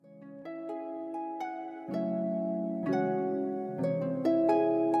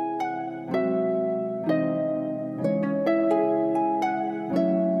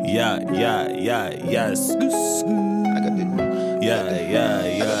Yes. I got the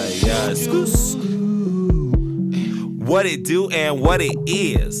Yes. What it do and what it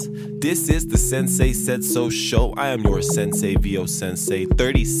is. This is the Sensei Said So show. I am your Sensei, Vio Sensei,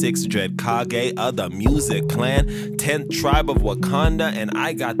 36 Dread Kage of the Music Clan, 10th Tribe of Wakanda, and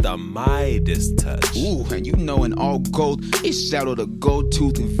I got the Midas touch. Ooh, and you know in all gold, it's Shadow the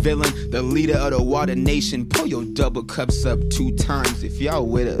gold-toothed villain, the leader of the Water Nation. Pull your double cups up 2 times if y'all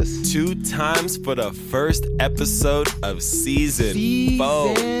with us. 2 times for the first episode of season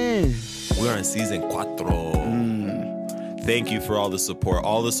 4. We're on season 4. Thank you for all the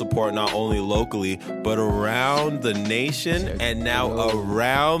support not only locally, but around the nation and now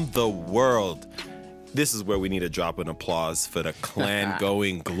around the world. This is where we need to drop an applause for the clan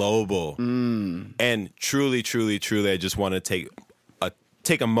going global. And truly, I just want to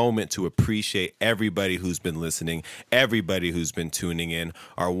take a moment to appreciate everybody who's been listening, everybody who's been tuning in,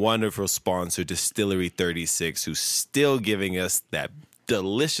 our wonderful sponsor, Distillery 36, who's still giving us that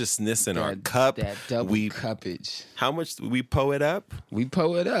deliciousness in our cup. That double cuppage. How much do we pour it up? We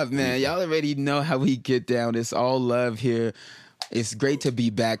pour it up, man. Y'all already know how we get down. It's all love here. It's great to be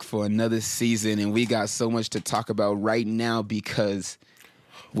back for another season, and we got so much to talk about right now because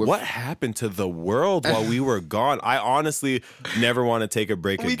what happened to the world while we were gone? I honestly never want to take a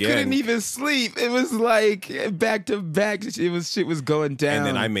break we again. We couldn't even sleep. It was like back to back. Shit was going down. And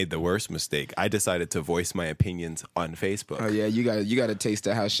then I made the worst mistake. I decided to voice my opinions on Facebook. Oh yeah, you got a taste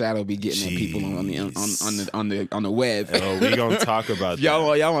of how Shadow be getting at people on the web. Oh, we gonna talk about that.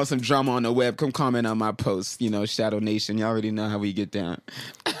 Y'all want some drama on the web? Come comment on my post. Shadow Nation. Y'all already know how we get down.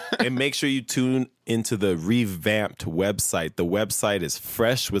 And make sure you tune into the revamped website. The website is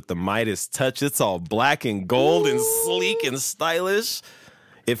fresh with the Midas touch. It's all black and gold and sleek and stylish.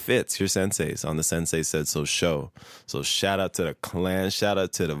 It fits your senseis on the Sensei Said So show. So shout out to the clan. Shout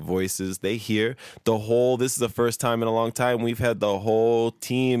out to the voices. They hear this is the first time in a long time we've had the whole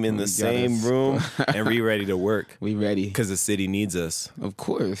team in the same room and we ready to work. We ready. Because the city needs us. Of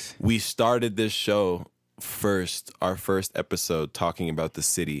course. We started this show our first episode talking about the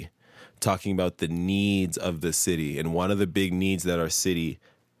city, talking about the needs of the city. And one of the big needs that our city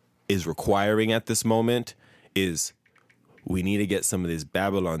is requiring at this moment is we need to get some of these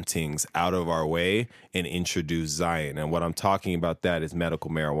Babylon things out of our way and introduce Zion. And what I'm talking about that is medical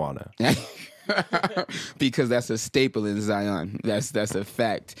marijuana. Because that's a staple in Zion. That's a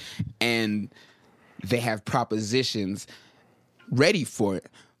fact. And they have propositions ready for it.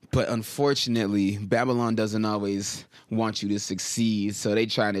 But unfortunately, Babylon doesn't always want you to succeed, so they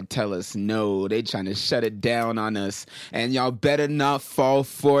trying to tell us no. They trying to shut it down on us, and y'all better not fall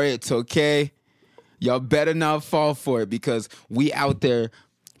for it, okay? Y'all better not fall for it because we out there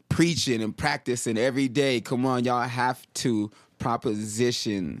preaching and practicing every day. Come on, y'all have to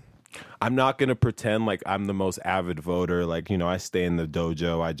proposition. I'm not going to pretend like I'm the most avid voter. Like, I stay in the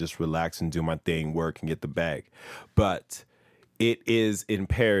dojo, I just relax and do my thing, work and get the bag. But it is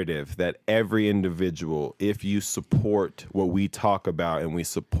imperative that every individual, if you support what we talk about and we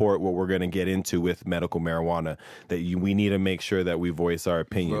support what we're going to get into with medical marijuana, that we need to make sure that we voice our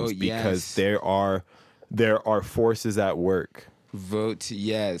opinions because there are forces at work. Vote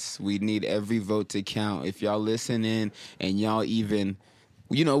yes. We need every vote to count. If y'all listening and y'all even,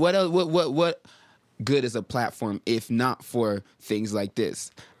 what else, what good is a platform if not for things like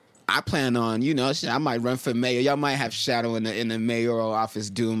this? I plan on, I might run for mayor. Y'all might have Shadow in the mayoral office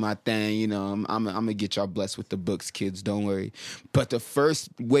doing my thing. I'm gonna get y'all blessed with the books, kids. Don't worry. But the first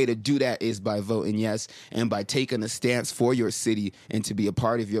way to do that is by voting yes and by taking a stance for your city and to be a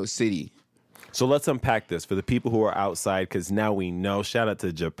part of your city. So let's unpack this for the people who are outside, because now we know. Shout out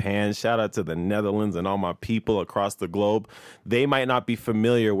to Japan, shout out to the Netherlands and all my people across the globe. They might not be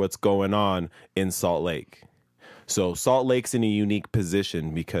familiar what's going on in Salt Lake. So Salt Lake's in a unique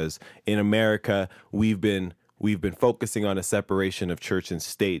position because in America, we've been focusing on a separation of church and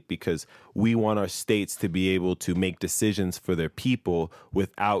state because we want our states to be able to make decisions for their people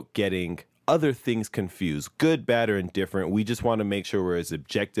without getting other things confused, good, bad, or indifferent. We just want to make sure we're as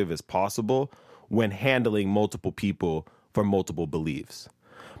objective as possible when handling multiple people for multiple beliefs.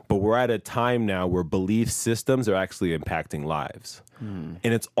 But we're at a time now where belief systems are actually impacting lives. And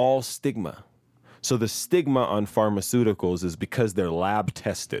it's all stigma. So the stigma on pharmaceuticals is because they're lab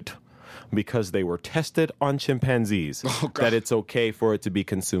tested, because they were tested on chimpanzees, that it's okay for it to be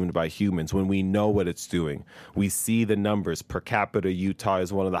consumed by humans when we know what it's doing. We see the numbers. Per capita, Utah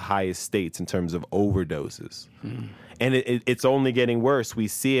is one of the highest states in terms of overdoses. And it's only getting worse. We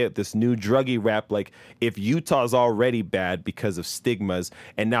see it, this new druggy rap, like if Utah's already bad because of stigmas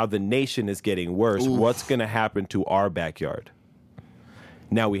and now the nation is getting worse, what's going to happen to our backyard?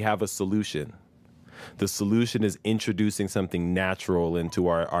 Now we have a solution. The solution is introducing something natural into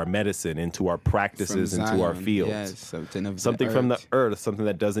our medicine, into our practices, From into our Zion, fields. yes, something From the earth, something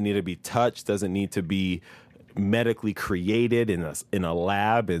that doesn't need to be touched, doesn't need to be medically created in a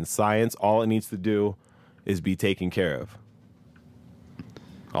lab in science. All it needs to do is be taken care of.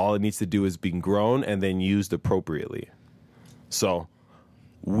 All it needs to do is be grown and then used appropriately. So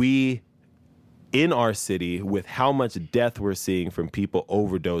we, in our city, with how much death we're seeing from people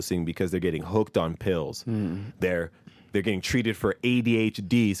overdosing because they're getting hooked on pills, they're getting treated for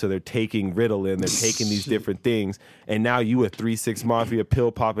ADHD, so they're taking Ritalin, they're taking these different things, and now you a 3-6 Mafia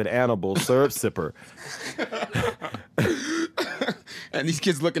pill popping animal syrup sipper. And these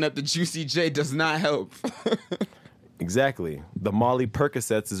kids looking at the Juicy J does not help. Exactly. The Molly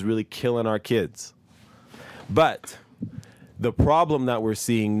Percocets is really killing our kids. But the problem that we're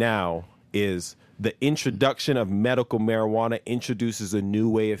seeing now is the introduction of medical marijuana introduces a new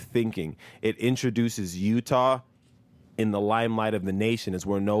way of thinking. It introduces Utah in the limelight of the nation as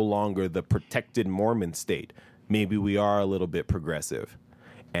we're no longer the protected Mormon state. Maybe we are a little bit progressive.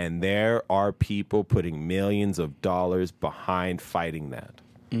 And there are people putting millions of dollars behind fighting that.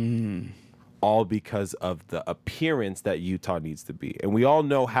 All because of the appearance that Utah needs to be. And we all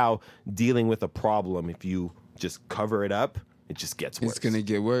know how dealing with a problem, if you just cover it up, it just gets worse. It's going to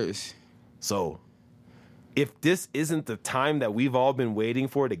get worse. So if this isn't the time that we've all been waiting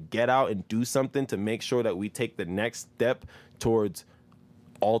for to get out and do something to make sure that we take the next step towards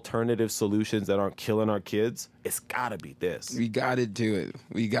alternative solutions that aren't killing our kids, it's gotta be this. We gotta do it.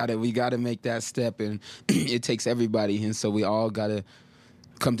 We gotta make that step, and it takes everybody. And so we all gotta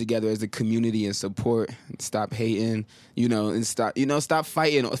come together as a community and support. Stop hating, and stop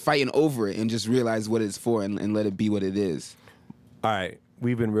fighting over it, and just realize what it's for, and let it be what it is. All right.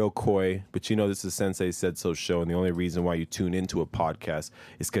 We've been real coy, but this is Sensei Said So show, and the only reason why you tune into a podcast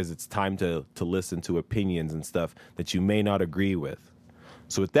is because it's time to listen to opinions and stuff that you may not agree with.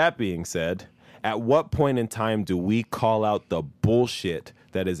 So with that being said, at what point in time do we call out the bullshit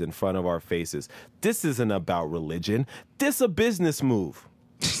that is in front of our faces? This isn't about religion. This is a business move.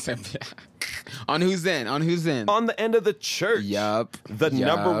 On whose end? On the end of the church. Yup. The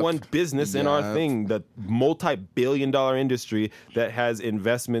number one business in our thing, the multi-billion-dollar industry that has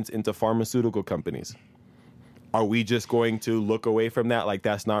investments into pharmaceutical companies. Are we just going to look away from that like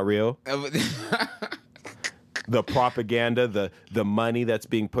that's not real? The propaganda, the money that's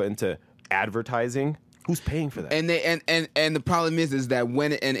being put into advertising, who's paying for that? And the problem is that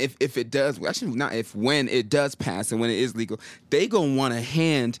when if it does, actually not if, when it does pass and when it is legal, they gonna want a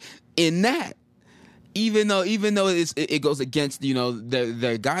hand in that. Even though it goes against their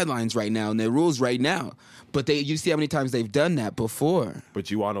guidelines right now and their rules right now, but you see how many times they've done that before.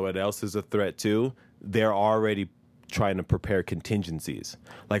 But you want to know what else is a threat too? They're already trying to prepare contingencies.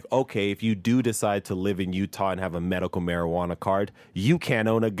 Like, okay, if you do decide to live in Utah and have a medical marijuana card, you can't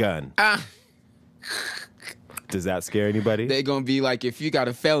own a gun. Does that scare anybody? They're gonna be like, if you got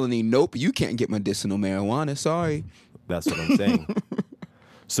a felony, nope, you can't get medicinal marijuana. Sorry. That's what I'm saying.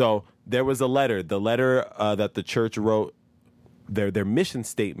 So there was the letter that the church wrote, their mission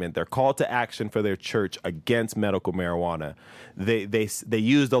statement, their call to action for their church against medical marijuana. They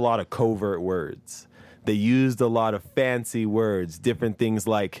used a lot of covert words. They used a lot of fancy words, different things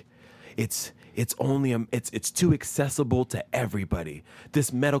like it's too accessible to everybody.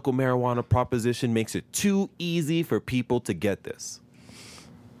 This medical marijuana proposition makes it too easy for people to get this.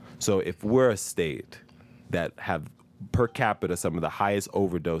 So if we're a state that have per capita some of the highest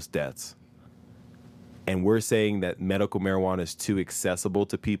overdose deaths, and we're saying that medical marijuana is too accessible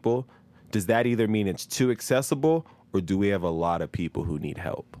to people, does that either mean it's too accessible or do we have a lot of people who need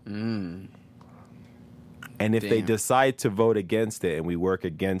help? And if they decide to vote against it and we work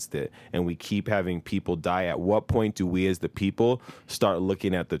against it and we keep having people die, at what point do we as the people start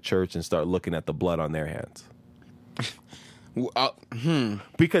looking at the church and start looking at the blood on their hands?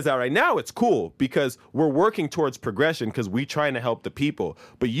 Because right now it's cool because we're working towards progression because we're trying to help the people,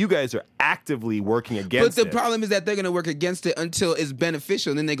 but you guys are actively working against it. But the problem is that they're going to work against it until it's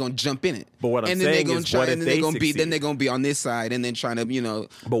beneficial, and then they're going to jump in it. But what I'm saying is, what if they succeed? Then they're going to be on this side and then trying to,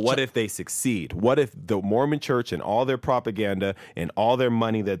 But what if they succeed? What if the Mormon church and all their propaganda and all their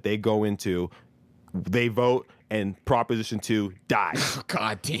money that they go into, they vote and Proposition 2 dies? Oh,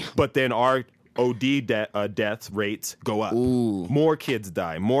 God damn. But then our OD death rates go up. Ooh. More kids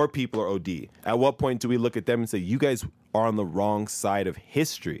die. More people are OD. At what point do we look at them and say, you guys are on the wrong side of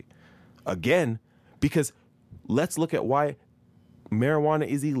history? Again, because let's look at why marijuana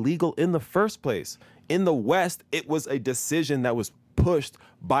is illegal in the first place. In the West, it was a decision that was pushed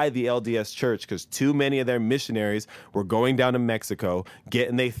by the LDS Church because too many of their missionaries were going down to Mexico,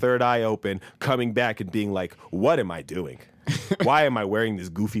 getting their third eye open, coming back and being like, what am I doing? Why am I wearing this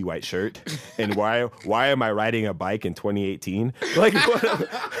goofy white shirt? And why am I riding a bike in 2018? Like,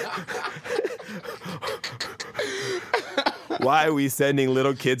 why are we sending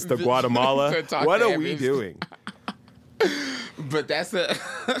little kids to Guatemala? What are we doing? But that's a...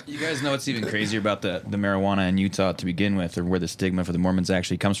 You guys know what's even crazier about the marijuana in Utah to begin with, or where the stigma for the Mormons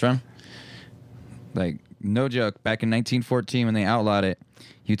actually comes from? Like, no joke, back in 1914 when they outlawed it,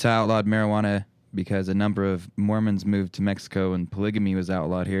 Utah outlawed marijuana because a number of Mormons moved to Mexico and polygamy was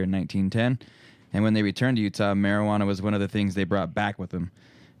outlawed here in 1910. And when they returned to Utah, marijuana was one of the things they brought back with them.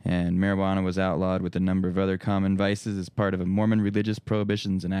 And marijuana was outlawed with a number of other common vices as part of a Mormon religious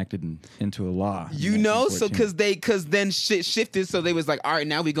prohibitions enacted into a law. You know, so because then shit shifted, so they was like, all right,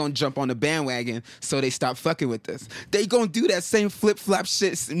 now we gonna jump on the bandwagon, so they stopped fucking with us. They gonna do that same flip flop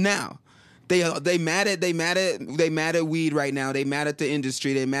shit now. They mad at weed right now. They mad at the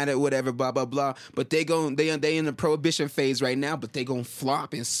industry. They mad at whatever, blah blah blah. But they in the prohibition phase right now. But they gonna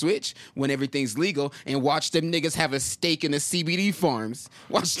flop and switch when everything's legal and watch them niggas have a stake in the CBD farms.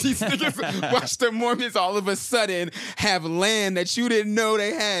 Watch these niggas, watch the Mormons all of a sudden have land that you didn't know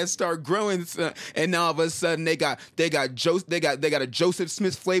they had start growing, and all of a sudden they got a Joseph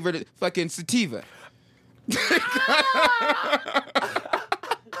Smith flavored fucking sativa.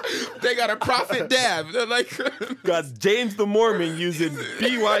 They got a Prophet dab. They're like, got James the Mormon using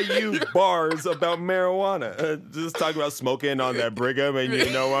BYU bars about marijuana. Just talking about smoking on that Brigham, and you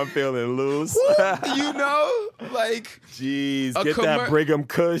know I'm feeling loose. You know, like, jeez, get that Brigham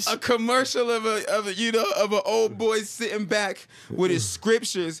Kush. A commercial of an old boy sitting back with his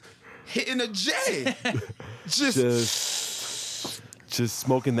scriptures, hitting a J, just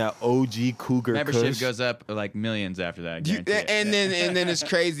smoking that OG Cougar membership Kush. goes up like millions after that. And then it's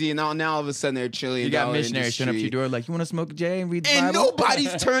crazy, and now all of a sudden they're chilling. You got missionaries showing up to your door like, you want to smoke a J and read the Bible? And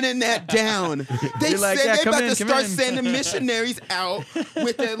nobody's turning that down. They said they're about to start sending missionaries out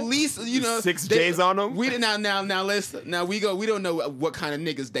with at least 6 J's on them. We don't know what kind of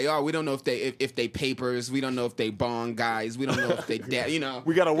niggas they are. We don't know if they papers. We don't know if they bong guys. We don't know if they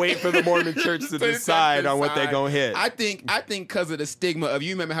We gotta wait for the Mormon Church to decide on what they gonna hit. I think because of the stigma of, you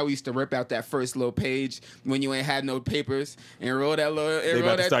remember how we used to rip out that first little page when you ain't had no papers and roll that little. They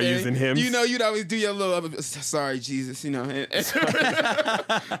about to start using hymns. You'd always do your little sorry Jesus, when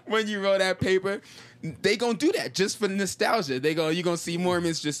you roll that paper, they gonna do that just for nostalgia. You gonna see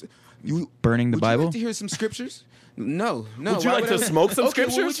Mormons just burning the Bible. Would you like to hear some scriptures? No. Would you like to smoke some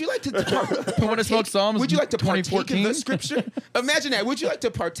scriptures? Well, would you like to want to smoke Psalms? Would you like to partake in 2014? the scripture? Imagine that. Would you like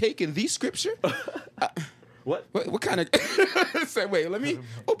to partake in the scripture? What kind of... Say, wait, let me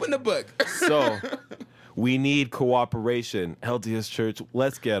open the book. So, we need cooperation. LDS Church,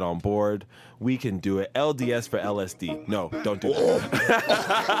 let's get on board. We can do it. LDS for LSD. No, don't do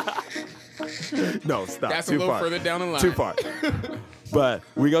that. No, stop. That's Too a little far. further down the line. Too far. But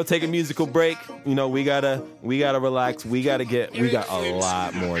we gonna take a musical break. We gotta relax. We got a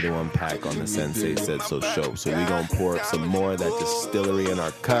lot more to unpack on the Sensei Said So show. So we gonna pour up some more of that distillery in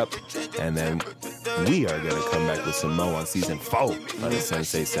our cup, and then we are gonna come back with some more on season 4 of the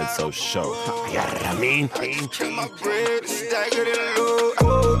Sensei Said So show. You know what I mean? I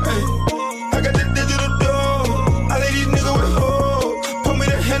got the digital dough. I let these niggas with hoes. Put me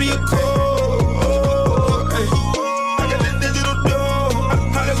the head of your coat.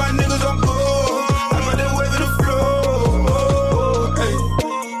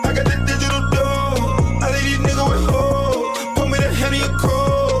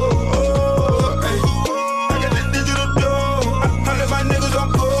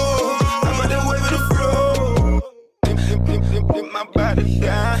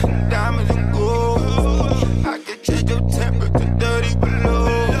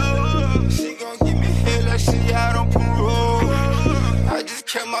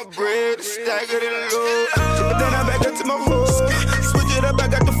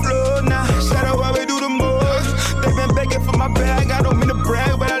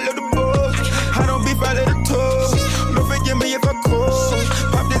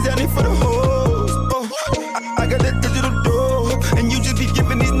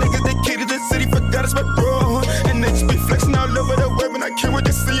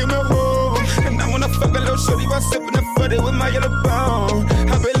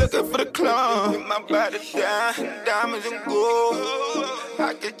 Diamonds and gold.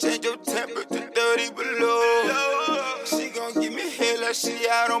 I can change your temper to 30 below. She gon' give me head like she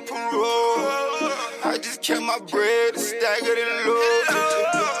out on parole. I just kept my bread staggered and low.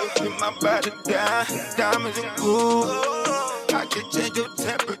 My body down, diamonds and gold. I can can change your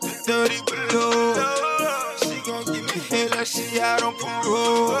temper to 30 below. She gon' give me head like she out on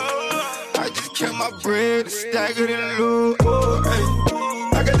parole. I just kept my bread and staggered it low. Ay,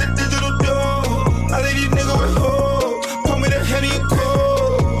 I got the digital dough. I let these niggas with hoes. Pour me the Henny and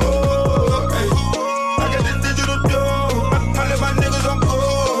Coke. Ay, I got the digital dough. I let my niggas on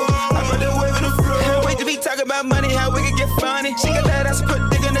go. I'm on the wave in the floor. Can't wait to be talking about money, how we can get funny. She got that ass, put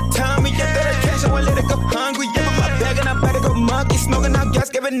dick in the tummy. Yeah, that cash, I won't let it go hungry. Yeah, but my bag and I'm about to go monkey. Smoking out gas,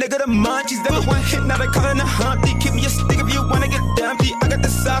 give a nigga the munchies. Never one hit, now they callin' a Humpty. Keep me a stick if you wanna get dumpy. I got the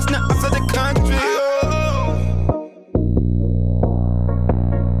sauce, now I'm for the country.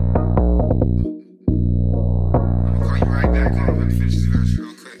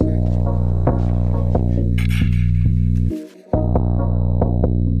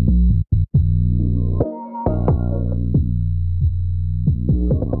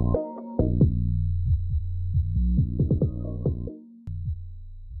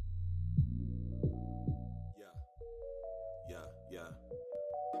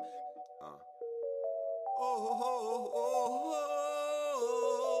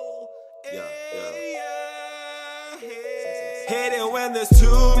 Hate it when there's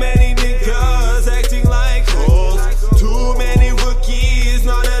too many niggas acting like hoes. Too many rookies,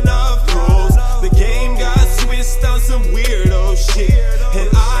 not enough pros. The game got switched on some weirdo shit. And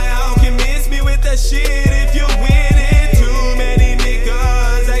I alchemist me with that shit if you win it. Too many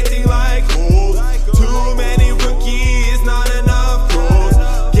niggas acting like hoes. Too many rookies, not enough pros.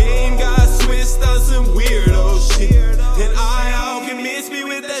 Game got switched on some weirdo shit. And I alchemist me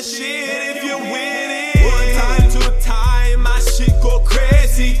with that shit if you win it. One time to a time, my shit go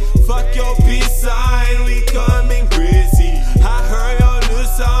crazy. Fuck your peace sign, we coming crazy. I heard your new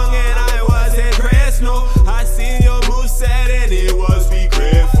song and I was impressed. No, I seen your moveset and it was be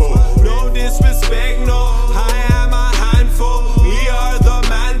grateful. No disrespect, no, I am a handful. We are the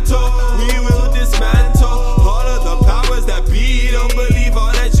mantle, we will dismantle all of the powers that be. Don't believe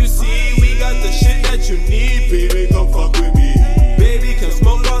all that you see. We got the shit that you need, baby, come fuck with me. Baby, come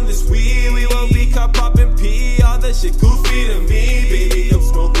smoke on this weed. We won't be caught popping pee. All that shit goofy to me. Baby, come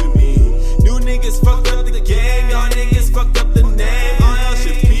smoke with me. New niggas fucked up the game. Y'all niggas fucked up the name. All y'all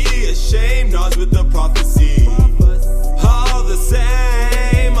should be ashamed. Nas with the prophecy. All the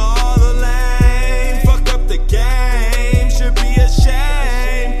same, all the lame. Fucked up the game. Should be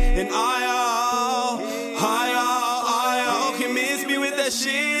ashamed. And I can miss me with that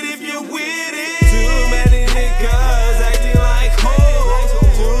shit if you with it. Too many niggas acting like hoes.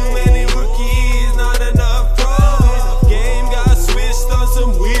 Too many rookies, not enough pros. Game got switched on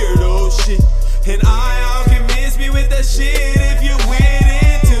some weirdo shit. And I can miss me with that shit if you with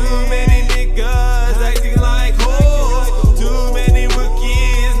it. Too many niggas acting like hoes. Too many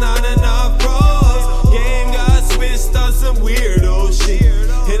rookies, not enough pros. Game got switched on some weirdo shit.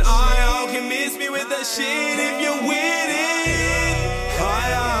 And I can miss me with that shit if you with it.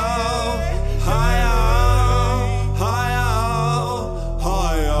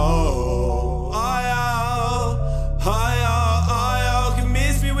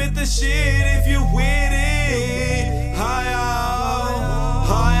 The shit if you with it.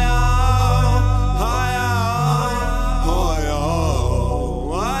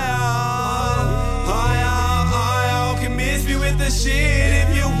 Can miss me with the shit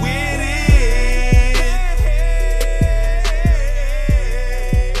if you with it.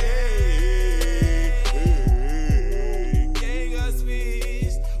 Gang us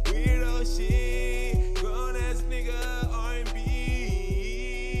speech, weirdo shit, grown ass nigga R&B.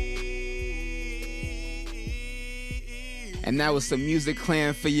 And that was some Music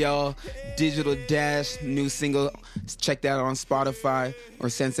Clan for y'all. Digital Dash, new single. Check that out on Spotify or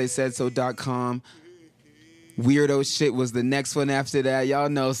senseisaidso.com. Weirdo Shit was the next one after that. Y'all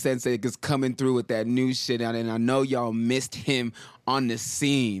know Sensei is coming through with that new shit, and I know y'all missed him on the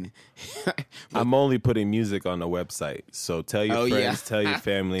scene. I'm only putting music on the website, so tell your friends, tell your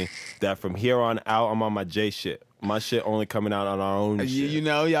family that from here on out, I'm on my J shit. My shit only coming out on our own shit. You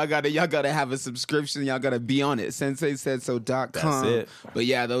know, y'all gotta have a subscription. Y'all gotta be on it. Senseisaidso.com. That's it. But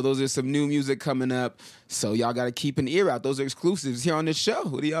yeah, those are some new music coming up. So y'all gotta keep an ear out. Those are exclusives here on the show.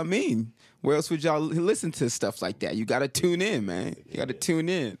 What do y'all mean? Where else would y'all listen to stuff like that? You gotta tune in, man. You gotta tune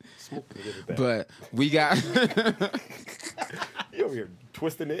in. But we got You over here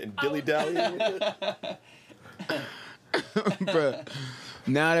twisting it and dilly-dallying with it? Bruh.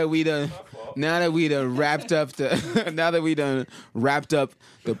 Now that we done wrapped up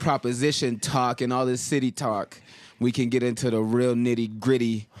the proposition talk and all this city talk, we can get into the real nitty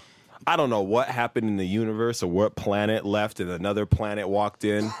gritty. I don't know what happened in the universe or what planet left and another planet walked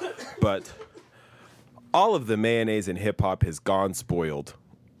in, but all of the mayonnaise in hip hop has gone spoiled.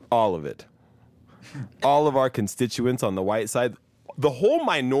 All of it. All of our constituents on the white side, the whole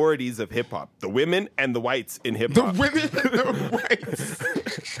minorities of hip hop, the women and the whites in hip hop. Women and the whites.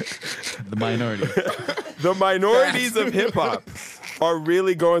 The minority. The minorities of hip hop are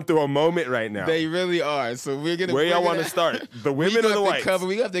really going through a moment right now. They really are. So we're gonna. Where y'all we're want to gonna- start? The women or the whites?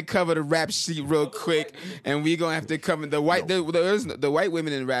 We have to cover the rap sheet real quick, and we're gonna have to cover the white. The white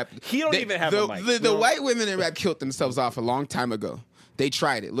women in rap. He don't even have the, a mic. The white women in rap killed themselves off a long time ago. They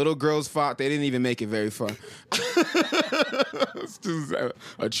tried it. Little girls fought. They didn't even make it very far. It's just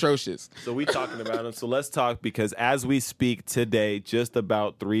atrocious. So we talking about him. So let's talk, because as we speak today, just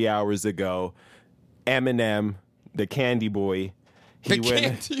about 3 hours ago, Eminem, the Candy Boy, he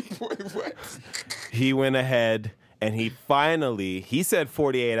went ahead and he said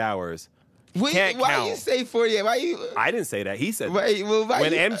 48 hours. Wait, Can't why count. you say 48? Why you? I didn't say that. He said that. Wait, well, why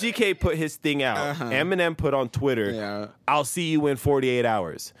When you, MGK put his thing out, Eminem put on Twitter, Yeah. I'll see you in 48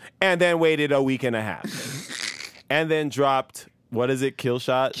 hours. And then waited a week and a half. And then dropped, what is it, Kill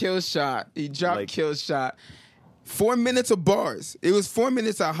Shot? Kill Shot. He dropped Like- Kill Shot. 4 minutes of bars. It was 4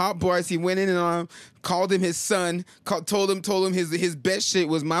 minutes of hot bars. He went in and on, called him his son, told him his best shit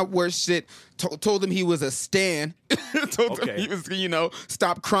was my worst shit. Told him he was a stan. Told him Okay. he was,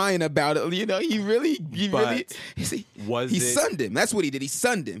 stop crying about it. He really, But he was it- sunned him. That's what he did. He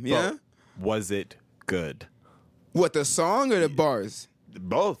sunned him. Yeah. But was it good? What, the song or the bars?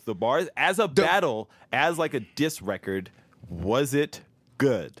 Both. The bars, as a battle, as like a diss record, was it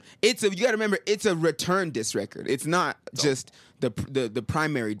good? You got to remember, it's a return diss record. It's not just the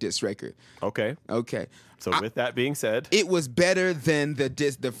primary diss record. Okay. Okay. So with that being said, It was better than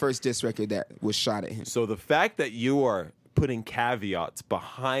the first diss record that was shot at him. so the fact that you are putting caveats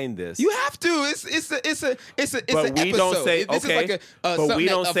behind this, You have to. It's an But we episode. don't say- This okay, is like but something we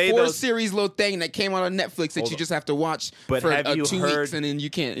don't a say 4 those- series little thing that came out on Netflix that Hold you on. just have to watch But for have you 2 heard- weeks and then you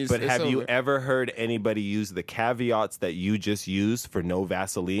can't. It's have you over. ever heard anybody use the caveats that you just used for No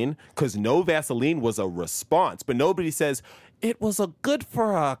Vaseline? Because No Vaseline was a response, but nobody says it was a good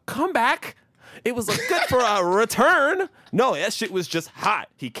for a comeback. It was a good for a return. No, that shit was just hot.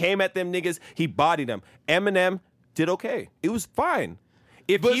 He came at them niggas. He bodied them. Eminem did okay. It was fine.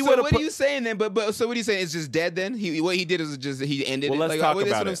 If But he so would what have are you saying then? But so what are you saying? It's just dead then? What he did is just he ended Well, it. let's Like, talk that's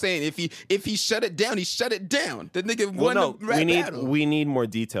about what I'm it. saying. If he shut it down, he shut it down. The nigga Well, won no, the rap battle. we need more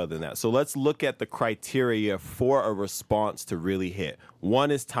detail than that. So let's look at the criteria for a response to really hit.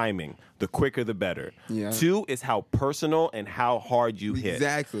 1 is timing. The quicker, the better. Yeah. 2 is how personal and how hard you hit.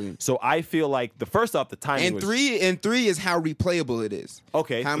 Exactly. So I feel like first off, the timing And was three is how replayable it is.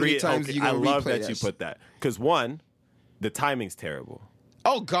 okay. How 3, many times okay, you I gonna love replay that you shit? put that, because 1, the timing's terrible.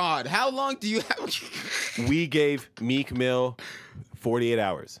 Oh God, how long do you have? We gave Meek Mill 48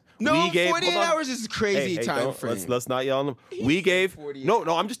 hours. No, we gave, 48 hold on. hours is a crazy Hey, time don't- frame. Let's not yell on them. We gave 48. no.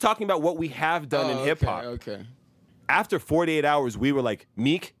 I'm just talking about what we have done in hip hop. Okay. After 48 hours, we were like,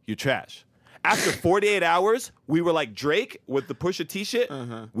 Meek, you're trash. After 48 hours, we were like Drake with the Pusha T shit.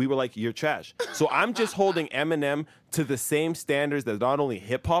 We were like, you're trash. So I'm just holding Eminem to the same standards that not only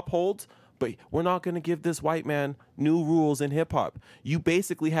hip hop holds, but we're not going to give this white man new rules in hip hop. You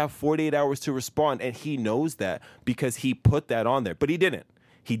basically have 48 hours to respond, and he knows that because he put that on there. But he didn't.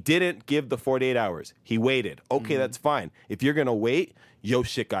 He didn't give the 48 hours. He waited. Okay, that's fine. If you're going to wait, yo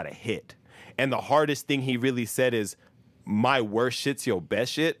shit got to hit. And the hardest thing he really said is, my worst shit's your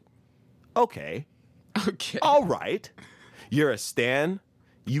best shit. Okay. Okay. All right. You're a stan.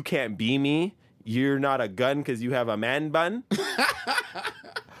 You can't be me. You're not a gun because you have a man bun.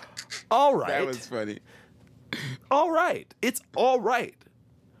 All right. That was funny. All right. It's all right.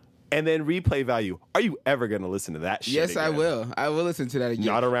 And then replay value. Are you ever going to listen to that shit Yes, I again? will. I will listen to that again.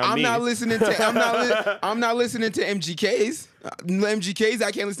 Not around I'm me. not listening to. I'm not listening to MGKs. MGKs.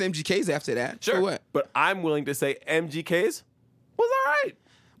 I can't listen to MGKs after that. Sure. For what? But I'm willing to say MGK's was all right.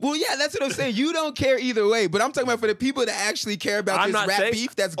 Well, yeah, that's what I'm saying. You don't care either way, but I'm talking about for the people that actually care about I'm this not rap saying-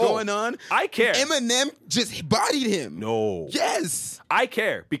 beef that's Oh, going on. I care. Eminem just bodied him. No. Yes. I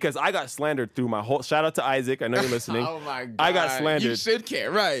care because I got slandered through my whole. Shout out to Isaac. I know you're listening. Oh my God. I got You slandered should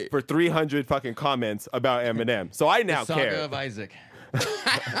care, right? for 300 fucking comments about Eminem. So I now Saga care. of Isaac.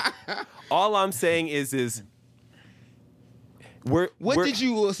 All I'm saying is What did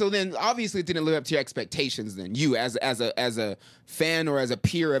you? So then, obviously, it didn't live up to your expectations. Then you, as a fan or as a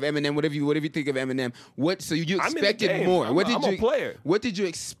peer of Eminem, whatever you think of Eminem, what? So you I'm in the expected game. more. I'm What a- did I'm a you? player. What did you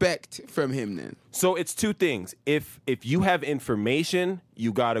expect from him then? So it's 2 things. If you have information,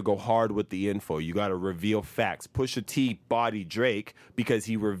 you got to go hard with the info. You got to reveal facts. Pusha T body Drake because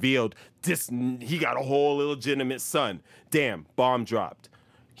he revealed this. He got a whole illegitimate son. Damn, bomb dropped.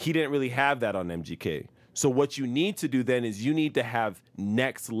 He didn't really have that on MGK. So what you need to do then is you need to have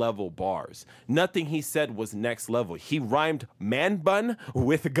next level bars. Nothing he said was next level. He rhymed man bun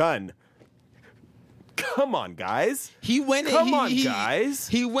with gun. Come on, guys. He went at guys.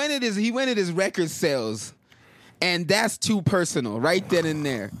 He went at his record sales, and that's too personal, right then and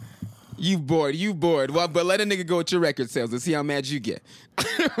there. You bored. Well, but let a nigga go with your record sales and see how mad you get.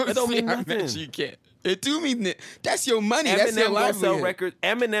 That don't mean how mad nothing. you get. It do mean that's your money. Eminem That's your gonna sell livelihood. records.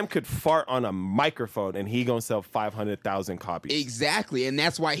 Eminem could fart on a microphone and he gonna sell 500,000 copies. Exactly, and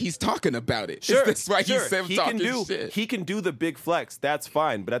that's why he's talking about it. Sure, That's why sure. he's talking shit. He can do the big flex. That's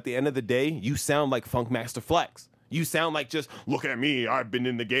fine. But at the end of the day, you sound like Funkmaster Flex. You sound like just, look at me, I've been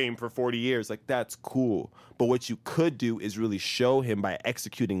in the game for 40 years. Like, that's cool. But what you could do is really show him by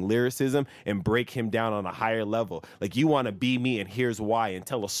executing lyricism and break him down on a higher level. Like, you want to be me and here's why, and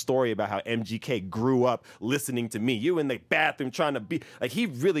tell a story about how MGK grew up listening to me. You in the bathroom trying to be, like, he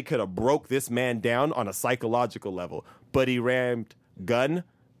really could have broke this man down on a psychological level. But he rammed gun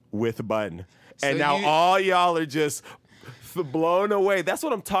with bun. And So now you- all y'all are just blown away. That's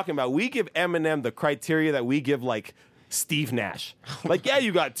what I'm talking about. We give Eminem the criteria that we give like Steve Nash. Like, yeah,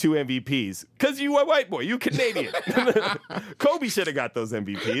 you got 2 MVPs because you a white boy, you Canadian. Kobe should have got those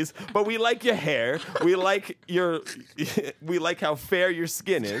MVPs, but we like your hair. We like we like how fair your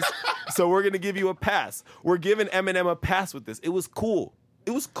skin is. So we're gonna give you a pass. We're giving Eminem a pass with this. It was cool.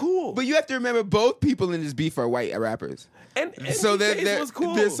 It was cool. But you have to remember, both people in this beef are white rappers. and So MGK's was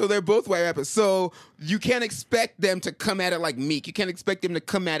cool. they're both white rappers. So you can't expect them to come at it like Meek. You can't expect them to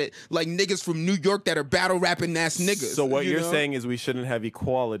come at it like niggas from New York that are battle rapping ass niggas. So what you you're know? saying is we shouldn't have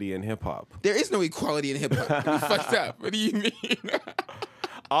equality in hip hop. There is no equality in hip hop. You fucked up. What do you mean?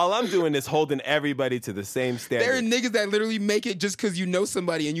 All I'm doing is holding everybody to the same standard. There are niggas that literally make it just because you know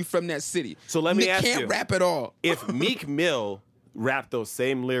somebody and you from that city. So let me Nick ask can't you. rap at all. If Meek Mill rapped those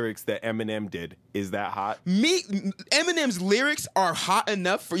same lyrics that Eminem did, is that hot? Eminem's lyrics are hot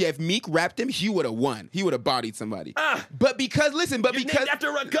enough for if Meek rapped him, he would have won. He would have bodied somebody. But because You're named after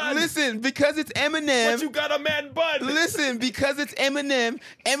a gun. because it's Eminem. But you got a man bun. Listen, because it's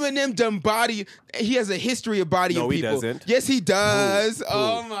Eminem done body. He has a history of bodying No, he people. doesn't. Yes, he does. Who?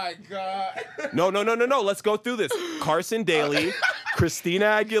 Oh my god. No. Let's go through this. Carson Daly, Christina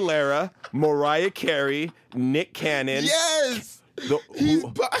Aguilera, Mariah Carey, Nick Cannon. Yes.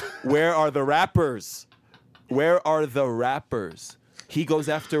 Who- where are the rappers? Where are the rappers? He goes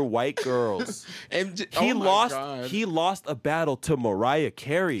after white girls. He lost. He lost a battle to Mariah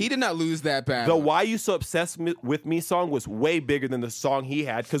Carey. He did not lose that The battle. "Why You So Obsessed with Me" song was way bigger than the song he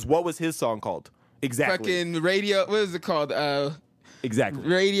had. Because what was his song called? Exactly. Fucking radio. What is it called? Exactly.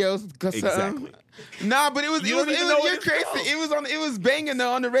 Radio. Exactly. Nah, but it was. You don't even know what You're it's crazy. called. It was on. It was banging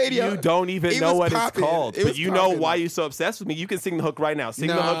on the radio. You don't even It know was what popping. it's called, It but was you know popping. why you so obsessed with me. You can sing the hook right now. Sing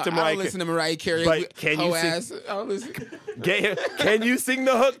the No, hook to I Mariah don't listen to Carey. Mariah Carey. But can you hoe sing- ass. I don't listen. Can you sing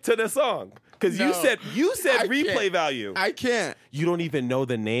the hook to the song? Because No. you said I replay can't. value. I can't. You don't even know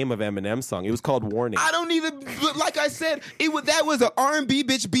the name of Eminem's song. It was called Warning. I don't even. Like I said, that was an R&B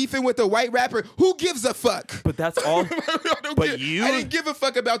bitch beefing with a white rapper. Who gives a fuck? But that's all. I But you- didn't give a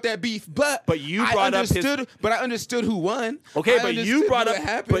fuck about that beef. But you I brought up his- understood. But I understood who won. Okay, I but you understood brought what up.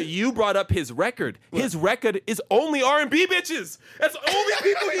 happened. But you brought up his record. His record is only R&B bitches. That's the only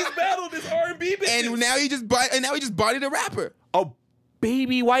people he's battled is R&B bitches. And now he just bodied a rapper. a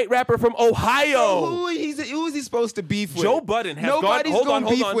baby white rapper from Ohio. Who is he supposed to beef with? Joe Budden has Nobody's gone. gonna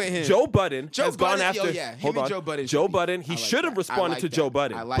Hold beef on. with him. Joe Budden Joe has Budden- gone after. oh, yeah, him hold and on. Joe Budden Joe should beef. Budden. I He like should have that. responded I like to that. Joe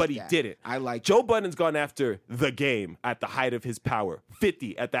Budden, I like but he that. didn't. I like Joe that. Budden's gone after The Game at the height of his power.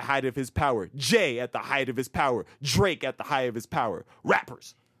 50 at the height of his power. Jay at the height of his power. Drake at the height of his power.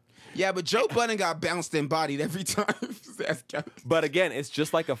 Rappers. Yeah, but Joe Budden got bounced and bodied every time. But again, it's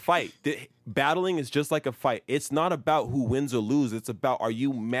just like a fight. Battling is just like a fight. It's not about who wins or loses. It's about, are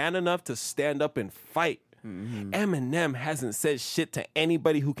you man enough to stand up and fight? Eminem hasn't said shit to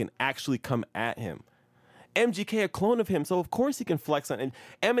anybody who can actually come at him. MGK a clone of him, so of course he can flex on. And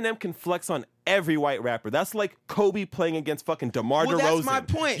Eminem can flex on every white rapper. That's like Kobe playing against fucking DeMar DeRozan. Well, that's my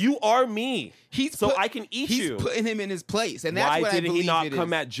point. You are me, I can eat you. He's putting him in his place, and that's Why what I didn't believe he not it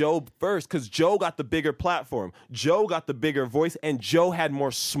come is. at Joe first? Because Joe got the bigger platform. Joe got the bigger voice, and Joe had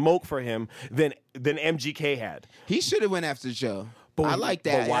more smoke for him than MGK had. He should have went after Joe. I like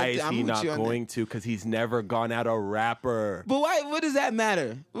that. But why is I'm he with not you on that. going to? Because he's never gone at a rapper. But why? What does that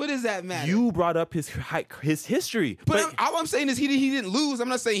matter? What does that matter? You brought up his history. But all I'm saying is he didn't lose. I'm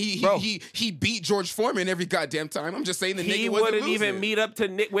not saying Bro. he beat George Foreman every goddamn time. I'm just saying the he nigga wasn't wouldn't losing. even meet up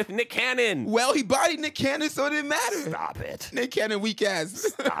to with Nick Cannon. Well, he bodied Nick Cannon, so it didn't matter. Stop it. Nick Cannon weak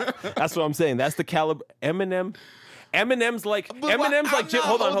ass. That's what I'm saying. That's the caliber. Eminem Eminem's like But why- Eminem's like I'm Jim. not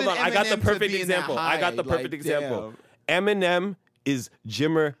Hold on. holding I got the Eminem to perfect being that example. high. Eminem is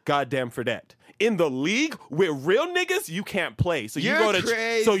Jimmer goddamn Fredette. In the league with real niggas, you can't play. So You're you go to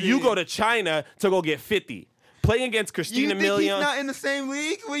crazy. so you go to China to go get 50. Playing against You Christina think he's Milian. not in the same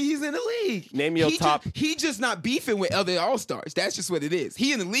league? Well, he's in the league. Name your top- He just not beefing with other all-stars. That's just what it is.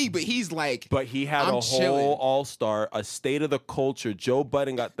 He in the league, but he's like. But he had I'm a chilling. whole all-star, a state of the culture. Joe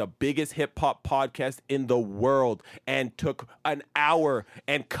Budden got the biggest hip-hop podcast in the world and took an hour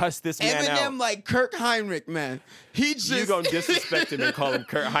and cussed this man out. Eminem like Kirk Heinrich, man. He just You gonna disrespect him and call him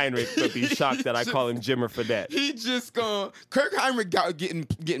Kurt Heinrich, but be shocked that I call him Jimmer Fredette. He just gonna Kirk Heinrich got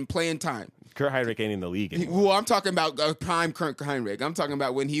getting playing time. Kurt Heinrich ain't in the league anymore. Well, I'm talking about prime Kirk Heinrich. I'm talking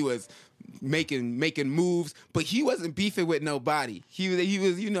about when he was making moves, but he wasn't beefing with nobody. He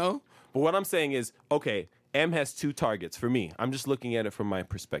was, you know. But what I'm saying is, okay, M has two targets for me. I'm just looking at it from my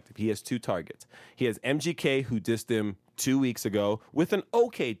perspective. He has two targets. He has MGK, who dissed him 2 weeks ago with an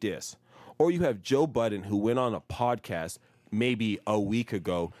okay diss. Or you have Joe Budden, who went on a podcast maybe a week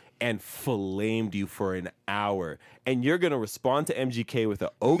ago and flamed you for an hour. And you're going to respond to MGK with an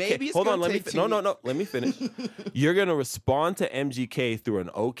okay. Maybe it's Hold on, gonna let me take 2 no, let me finish. You're going to respond to MGK through an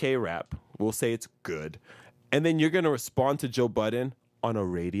okay rap. We'll say it's good. And then you're going to respond to Joe Budden on a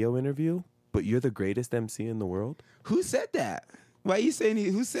radio interview, but you're the greatest MC in the world? Who said that? Why are you saying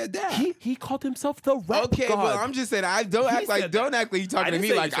who said that? He called himself the rap Okay, god. well, I'm just saying don't He act like said don't that. act like you talking I to didn't me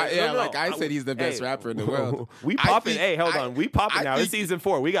say like you said- no, no, I said he's the best hey, rapper in the world. We I popping. think- Hey, hold on. We popping I now. think- It's season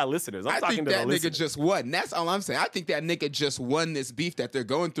 4. We got listeners. I'm I talking think to that the nigga listeners. just won. That's all I'm saying. I think that nigga just won this beef that they're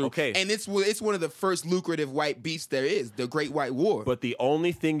going through. Okay. And it's one of the first lucrative white beefs there is, the Great White War. But the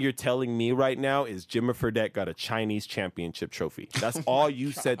only thing you're telling me right now is Jimmer Fredette got a Chinese championship trophy. That's all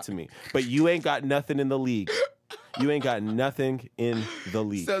you said to me. But you ain't got nothing in the league. You ain't got nothing in the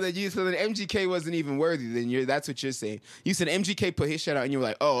league. So then MGK wasn't even worthy. Then that's what you're saying. You said MGK put his shit out, and you were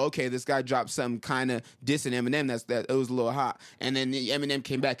like, "Oh, okay, this guy dropped something kind of dissing Eminem. It was a little hot." And then Eminem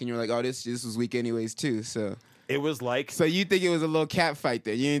came back, and you're like, "Oh, this was weak anyways too." So it was like you think it was a little cat fight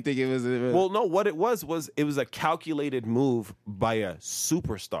there? You didn't think it was well, no. What it was it was a calculated move by a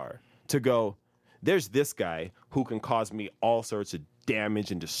superstar to go. There's this guy who can cause me all sorts of damage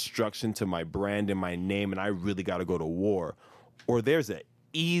and destruction to my brand and my name, and I really got to go to war. Or there's an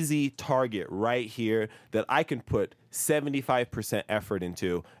easy target right here that I can put 75% effort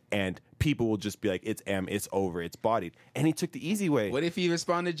into, and people will just be like, it's M, it's over, it's bodied. And he took the easy way. What if he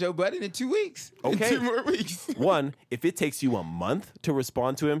responded to Joe Budden in 2 weeks? Okay. In 2 more weeks. One, if it takes you a month to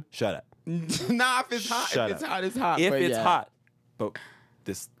respond to him, shut up. Nah, if it's hot. Shut if it's up. hot, it's hot. If but it's yeah. hot. But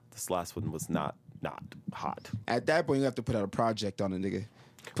this last one was not hot. At that point, you have to put out a project on a nigga.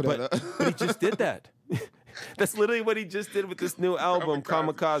 But he just did that. That's literally what he just did with this new album,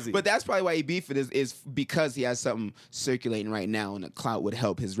 Kamikaze. But that's probably why he beefed it is because he has something circulating right now, and the clout would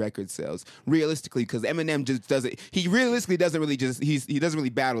help his record sales. Realistically, because Eminem just doesn't. He realistically doesn't really just. He doesn't really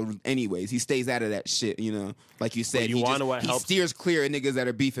battle anyways. He stays out of that shit. You know, like you said. But you wanna what he helps- steers clear of niggas that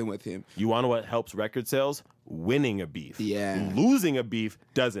are beefing with him. You want to know what helps record sales? Winning a beef. Yeah. Losing a beef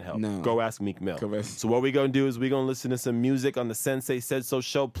doesn't help. No. Go ask Meek Mill. Correct. So what we're going to do is we're going to listen to some music on the Sensei Said So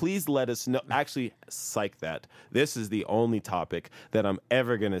show. Please let us know. Actually, psych that. This is the only topic that I'm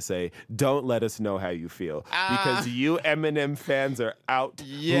ever going to say. Don't let us know how you feel. Because you Eminem fans are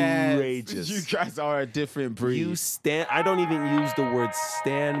outrageous. You guys are a different breed. You stand. I don't even use the word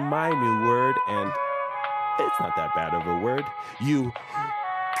stand, my new word, and it's not that bad of a word. You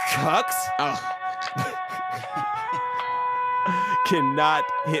cucks. Cannot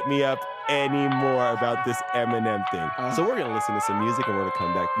hit me up anymore about this Eminem thing. So we're gonna listen to some music and we're gonna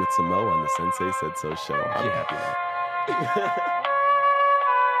come back with some Mo on the Sensei Said So show. I'm happy now.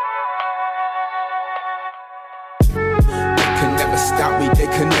 Could never stop me, they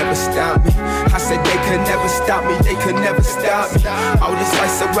could never stop me. I said they could never stop me, they could never stop me. All this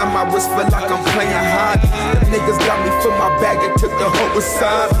ice around my wrist feel like I'm playing hockey. Them niggas got me for my bag and took the whole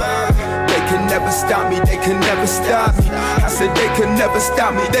aside. They could never stop me, they could never stop me. I said they could never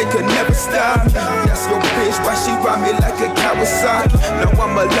stop me, they could never stop me. That's your bitch, why she ride me like a Kawasaki? No,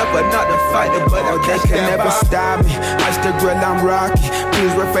 I'm a lover, not a fighter, but they could never stop me. Ice the grill, I'm rocky.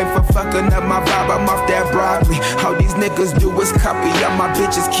 Please refrain from fucking up my vibe, I'm off that broccoli. All these niggas do is copy, all my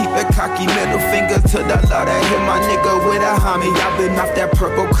bitches keep it cocky. Middle finger to the Lord, I hit my nigga with a homie. I've been off that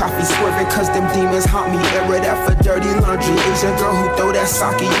purple coffee, swerving cause them demons haunt me. Air it out for dirty laundry. Asian girl who throw that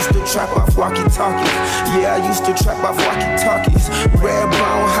sake, used to trap off walkie-talkies. Yeah, I used to trap off walkie-talkies. Red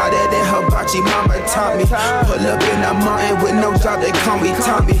bone, hotter than hibachi G mama taught me. Pull up in the mountain with no job, they call me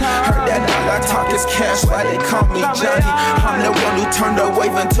Tommy. Heard that all I talk is cash, why they call me Johnny. I'm the one who turned the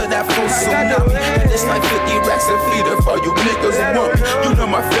wave into that full tsunami. And it's like 50 racks of feeder for you niggas who want me. You know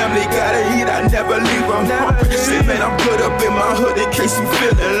my family gotta eat, I never leave them hungry. Say man, I'm put up in my hood in case you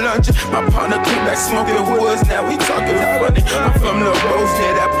feeling lunch. My partner came back smoking woods, now we talking funny. I'm from the roads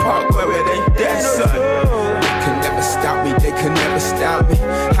near that park where it ain't that sunny. Could never stop me, they could never stop me.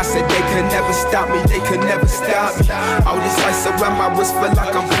 I said they could never stop me, they could never stop me. All this ice around my wrist feel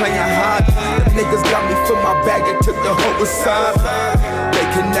like I'm playing hard. The niggas got me for my bag and took the whole aside. They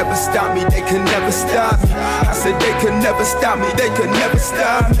could never stop me, they could never stop me. I said they could never stop me, they could never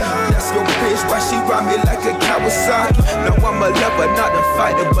stop me. That's your bitch, why she ride me like a Kawasaki? No, I'm a lover, not a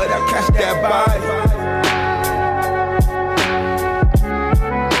fighter, but I catch that body.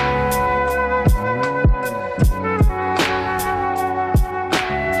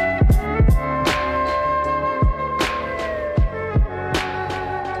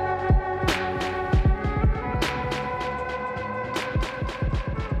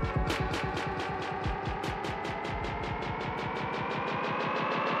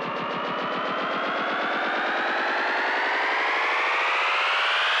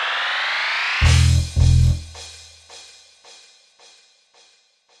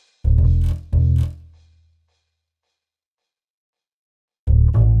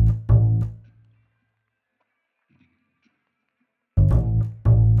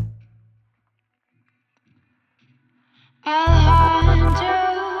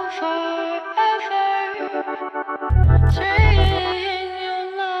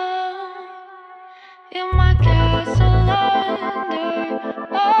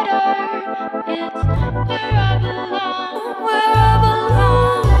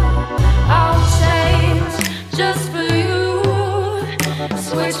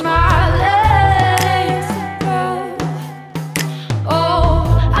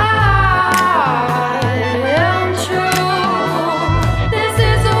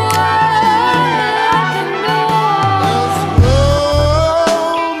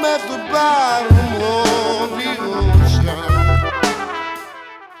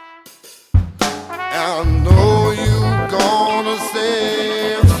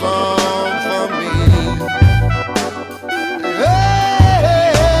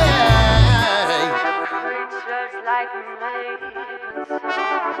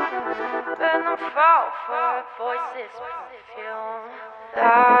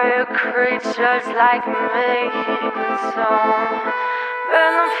 Creatures like me, so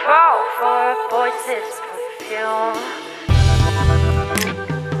when I fall for a voice's perfume.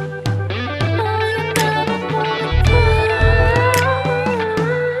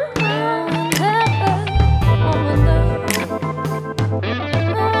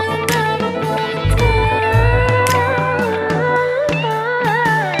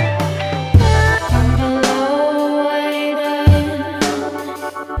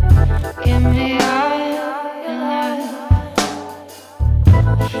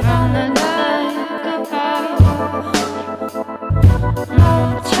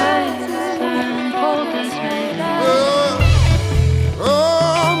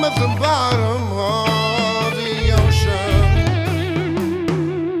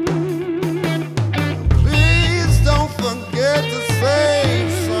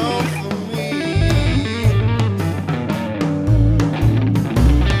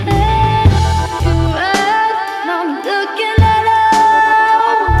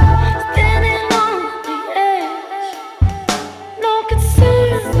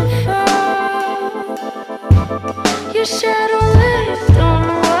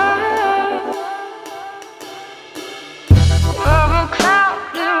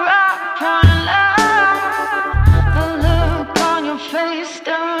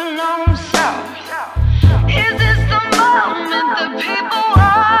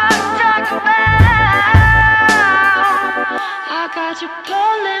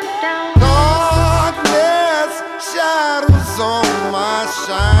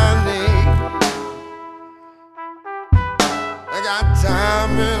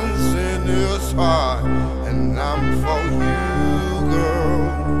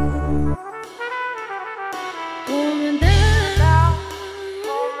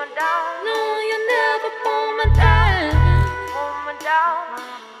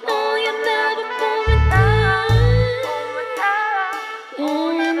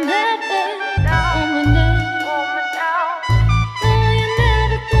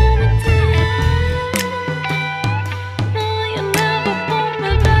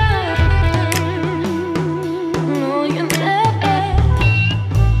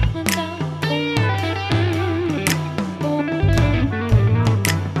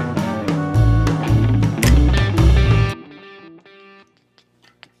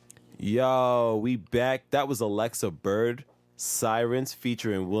 Yo, we back. That was Alexa Bird, Sirens,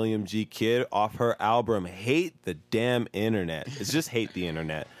 featuring William G. Kidd off her album Hate the Damn Internet. It's just Hate the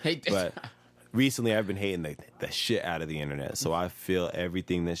Internet. But recently I've been hating the shit out of the internet. So I feel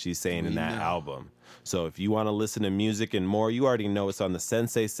everything that she's saying in that album. So if you want to listen to music and more, you already know it's on the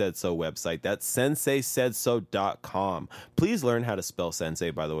Sensei Said So website. That's senseisaidso.com. Please learn how to spell sensei,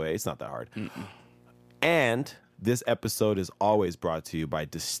 by the way. It's not that hard. And this episode is always brought to you by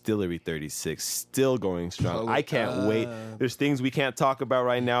Distillery 36, still going strong. I can't wait. There's things we can't talk about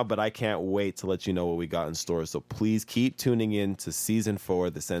right now, but I can't wait to let you know what we got in store. So please keep tuning in to season 4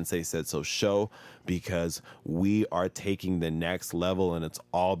 of the Sensei Said So show, because we are taking the next level, and it's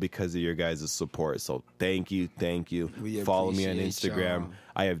all because of your guys' support. So thank you. Follow me on Instagram. Y'all.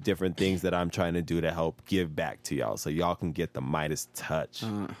 I have different things that I'm trying to do to help give back to y'all, so y'all can get the Midas touch.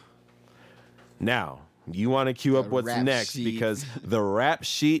 Now, you want to queue up what's rap next, sheet. because the rap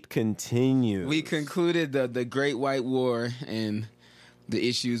sheet continues. We concluded the Great White War and the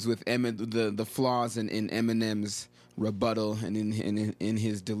issues with the flaws in Eminem's rebuttal and in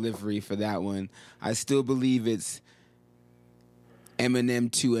his delivery for that one. I still believe it's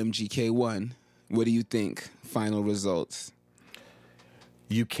Eminem 2 MGK 1. What do you think? Final results.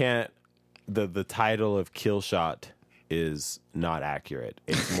 You can't. The title of Kill Shot is not accurate.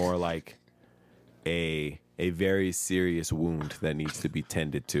 It's more like a very serious wound that needs to be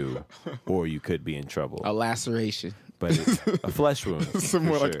tended to, or you could be in trouble. A laceration. But it's a flesh wound. It's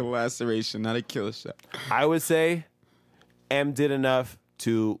more like a laceration, not a kill shot. I would say M did enough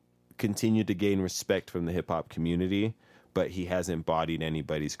to continue to gain respect from the hip hop community, but he hasn't bodied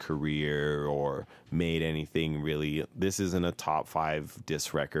anybody's career or made anything really. This isn't a top 5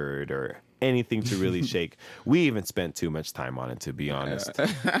 diss record or anything to really shake. We even spent too much time on it, to be honest.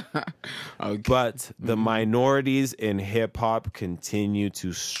 Okay. But the minorities in hip hop continue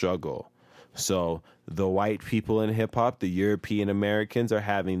to struggle. So the white people in hip hop, the European Americans, are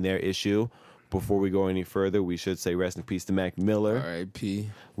having their issue. Before we go any further, we should say rest in peace to Mac Miller. R.I.P.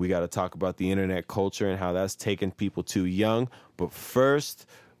 We got to talk about the internet culture and how that's taken people too young. But first,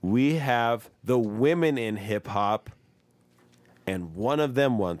 we have the women in hip hop. And one of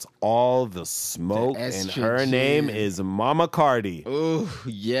them wants all the smoke, and her estrogen. name is Mama Cardi. Oh,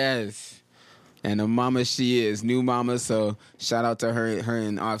 yes. And a mama she is, new mama. So shout out to her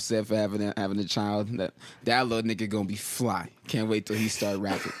and Offset for having a child. That little nigga gonna be fly. Can't wait till he start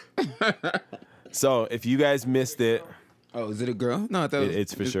rapping. So if you guys missed it, Oh, is it a girl? No, I thought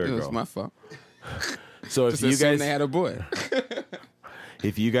It's for sure a It was girl. my fault. so if Just you assumed guys they had a boy.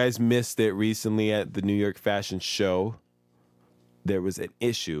 if you guys missed it recently at the New York Fashion Show, there was an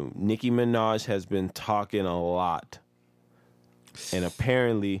issue. Nicki Minaj has been talking a lot. And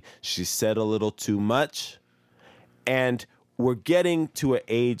apparently she said a little too much. And we're getting to an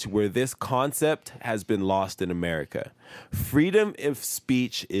age where this concept has been lost in America. Freedom of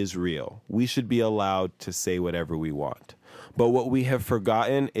speech is real. We should be allowed to say whatever we want. But what we have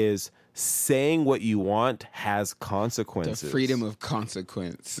forgotten is saying what you want has The consequences. freedom of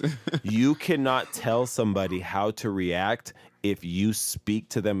consequence. You cannot tell somebody how to react if you speak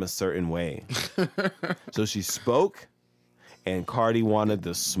to them a certain way. So she spoke, and Cardi wanted the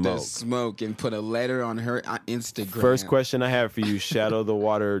The smoke. smoke and put a letter on her Instagram. First question I have for you, Shadow the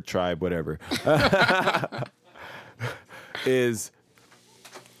Water Tribe, whatever, is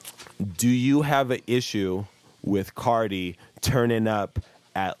do you have an issue with Cardi turning up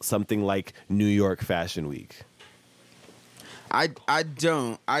at something like New York Fashion Week? I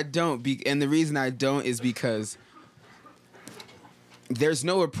don't. And the reason I don't is because there's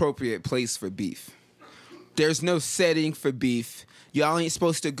no appropriate place for beef. There's no setting for beef. Y'all ain't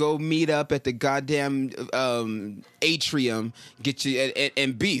supposed to go meet up at the goddamn atrium, get you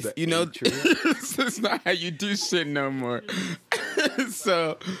and beef. You know, that's not how you do shit no more.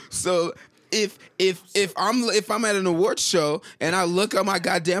 so if I'm at an award show and I look on my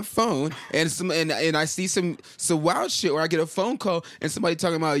goddamn phone and I see some wild shit, or I get a phone call and somebody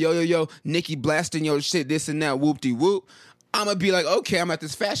talking about yo Nicki blasting your shit, this and that, whoop de whoop, I'm gonna be like, okay, I'm at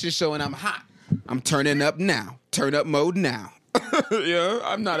this fashion show and I'm hot. I'm turning up now. Turn up mode now.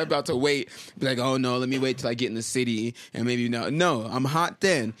 I'm not about to wait. Be like, oh no, let me wait till I get in the city and maybe no, I'm hot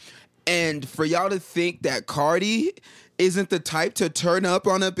then. And for y'all to think that Cardi isn't the type to turn up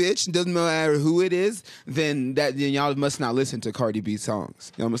on a bitch, doesn't matter who it is, then y'all must not listen to Cardi B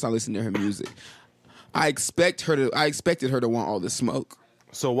songs. Y'all must not listen to her music. I expected her to want all the smoke.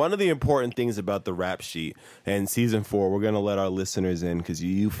 So one of the important things about the rap sheet and season 4, we're going to let our listeners in because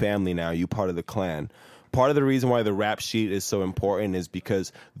you family now, you part of the clan. Part of the reason why the rap sheet is so important is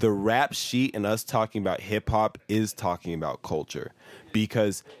because the rap sheet and us talking about hip hop is talking about culture.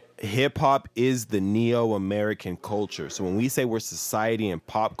 Because hip hop is the neo-American culture. So when we say we're society and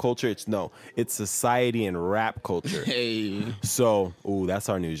pop culture, it's society and rap culture. Hey. So, that's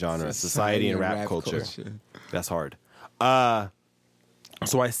our new genre, society and rap culture. That's hard.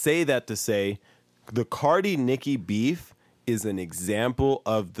 So I say that to say the Cardi-Nicki beef is an example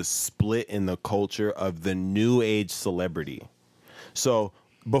of the split in the culture of the new age celebrity. So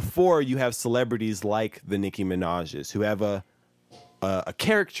before, you have celebrities like the Nicki Minaj's who have a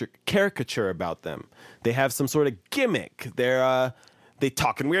caricature about them. They have some sort of gimmick. They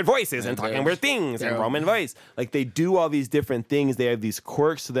talk in weird voices and talk in weird things and Roman voice. Like, they do all these different things. They have these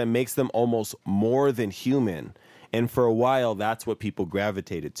quirks that makes them almost more than human. And for a while, that's what people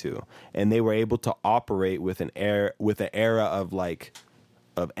gravitated to. And they were able to operate with an era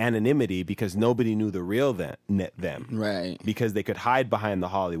of anonymity because nobody knew the real them. Right. Because they could hide behind the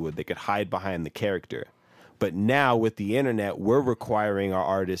Hollywood. They could hide behind the character. But now with the internet, we're requiring our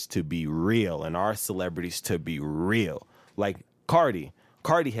artists to be real and our celebrities to be real. Like Cardi.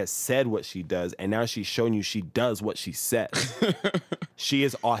 Cardi has said what she does, and now she's shown you she does what she says. She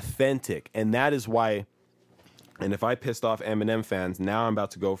is authentic. And that is why... And if I pissed off Eminem fans, now I'm about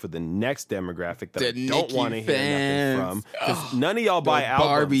to go for the next demographic that I don't want to hear nothing from. Because none of y'all buy albums.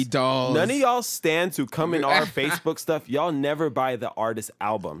 Barbie dolls. None of y'all stands who come in our Facebook stuff, y'all never buy the artist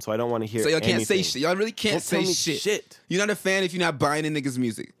album. So I don't want to hear So y'all can't say anything. shit. Y'all really can't Don't say tell me shit. You're not a fan if you're not buying a nigga's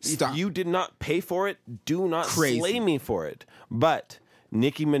music. Stop. If you did not pay for it, do not Crazy. slay me for it. But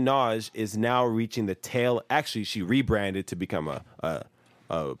Nicki Minaj is now reaching the tail. Actually, she rebranded to become a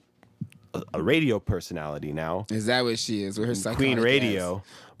radio personality now. Is that what she is with her psychotic Queen Radio, ass?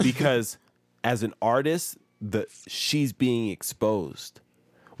 because as an artist, she's being exposed.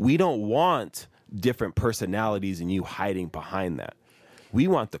 We don't want different personalities and you hiding behind that. We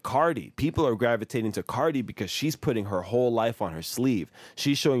want the Cardi. People are gravitating to Cardi because she's putting her whole life on her sleeve.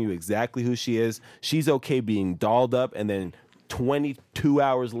 She's showing you exactly who she is. She's okay being dolled up and then 22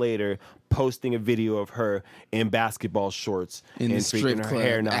 hours later posting a video of her in basketball shorts In and the strip freaking her club,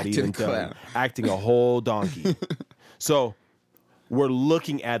 hair not acting even a clown. done, acting a whole donkey. So we're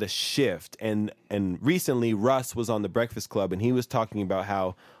looking at a shift. And recently Russ was on the Breakfast Club and he was talking about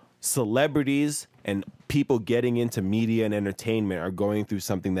how celebrities and people getting into media and entertainment are going through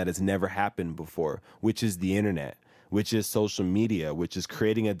something that has never happened before, which is the internet, which is social media, which is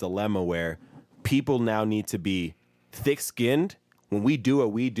creating a dilemma where people now need to be thick-skinned. When we do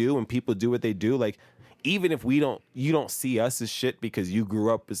what we do, when people do what they do, like, even if you don't see us as shit because you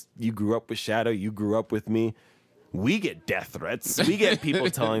grew up with Shadow, you grew up with me, we get death threats. We get people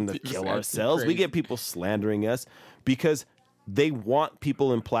telling to kill ourselves. We get people slandering us because they want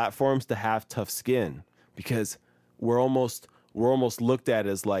people in platforms to have tough skin, because we're almost looked at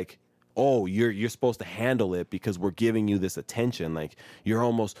as like, oh, you're supposed to handle it because we're giving you this attention. Like, you're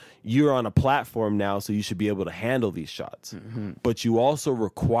on a platform now, so you should be able to handle these shots. Mm-hmm. But you also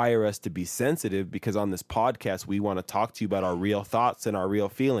require us to be sensitive because on this podcast, we want to talk to you about our real thoughts and our real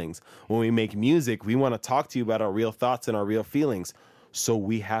feelings. When we make music, we want to talk to you about our real thoughts and our real feelings. So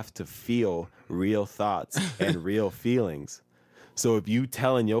we have to feel real thoughts and real feelings. So if you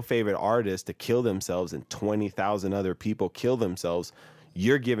telling your favorite artist to kill themselves and 20,000 other people kill themselves,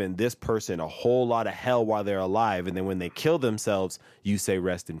 you're giving this person a whole lot of hell while they're alive. And then when they kill themselves, you say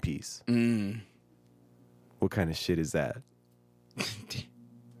rest in peace. What kind of shit is that?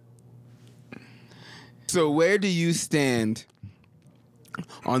 So where do you stand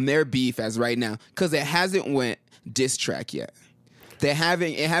on their beef as right now? Because it hasn't went diss track yet. It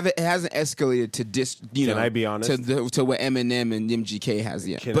hasn't escalated to diss. Can I be honest? To what Eminem and MGK has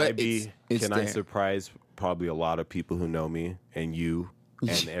yet. Can I surprise probably a lot of people who know me and you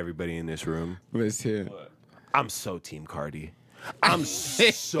and everybody in this room? Let's hear. I'm so Team Cardi. I'm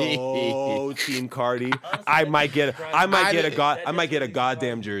so Team Cardi. I might get a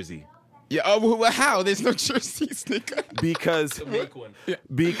goddamn jersey. Yeah. Oh, well, how? There's no jerseys, nigga.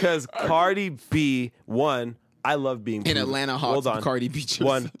 Because Cardi B, one, I love being in Atlanta Hawks. Cardi B jersey.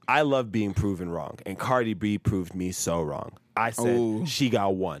 One, I love being proven wrong, and Cardi B proved me so wrong. I said she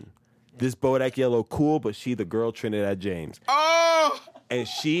got one. This Bodak Yellow cool, but she the girl Trinidad James. Oh! And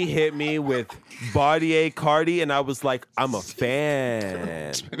she hit me with Bartier Cardi, and I was like, I'm a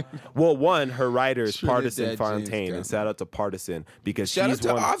fan. Well, one, her writer is Partisan Fontaine, and shout out to Partisan because shout she's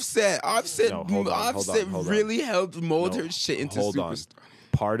out to Offset. Offset really helped mold her shit into superstar.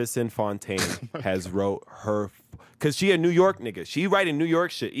 Partisan Fontaine has wrote her, because she a New York nigga. She writing New York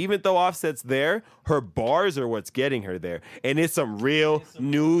shit. Even though Offset's there, her bars are what's getting her there, and it's some real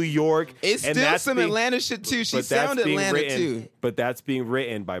New York. It's and still that's some being- Atlanta shit too. She but that's sounded being Atlanta written- too. But that's being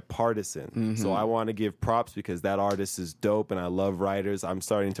written by Partisan. So I want to give props because that artist is dope, and I love writers. I'm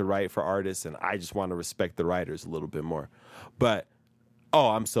starting to write for artists, and I just want to respect the writers a little bit more. But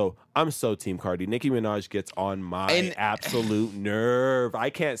I'm so Team Cardi. Nicki Minaj gets on my And- absolute nerve. I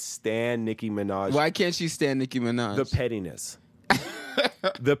can't stand Nicki Minaj. Why can't you stand Nicki Minaj? The pettiness.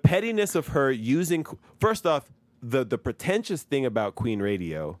 The pettiness of her using. First off, the pretentious thing about Queen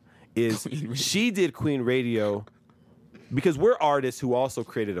Radio is she did Queen Radio because we're artists who also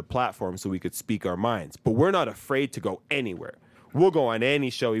created a platform so we could speak our minds, but we're not afraid to go anywhere. We'll go on any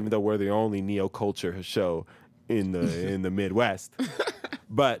show, even though we're the only neo-culture show in the Midwest.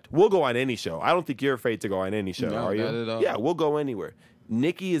 But we'll go on any show. I don't think you're afraid to go on any show, No, are you? not at all. Yeah, we'll go anywhere.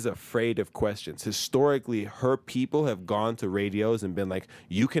 Nikki is afraid of questions. Historically, her people have gone to radios and been like,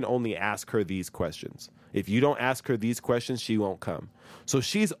 you can only ask her these questions. If you don't ask her these questions, she won't come. So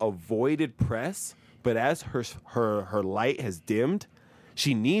she's avoided press, but as her light has dimmed,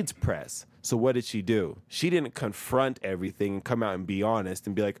 she needs press. So what did she do? She didn't confront everything and come out and be honest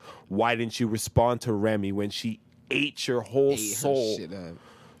and be like, why didn't you respond to Remy when she ate your whole Ate her soul? shit up.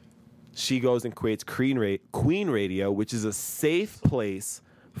 She goes and creates Queen Radio, which is a safe place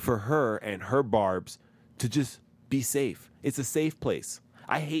for her and her barbs to just be safe. It's a safe place.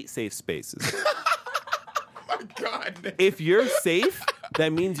 I hate safe spaces. God. If you're safe,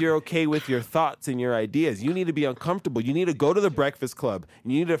 that means you're okay with your thoughts and your ideas. You need to be uncomfortable. You need to go to the Breakfast Club.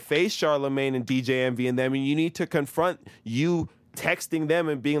 You need to face Charlamagne and DJ Envy and them, and you need to confront you texting them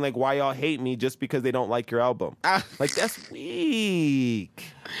and being like, why y'all hate me just because they don't like your album. Like, that's weak.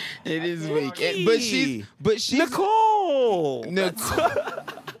 It is weak. But she's Nicole. Nicole.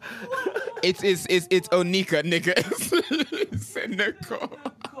 It's Onika, nigga. It's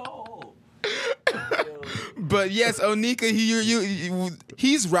Nicole. But yes, Onika,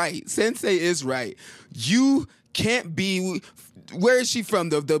 he's right. Sensei is right. You can't be. Where is she from?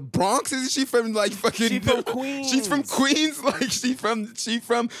 The Bronx? Isn't she from like fucking? She from Queens. She's from Queens. Like she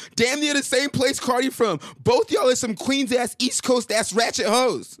from damn near the same place Cardi from. Both y'all are some Queens ass East Coast ass ratchet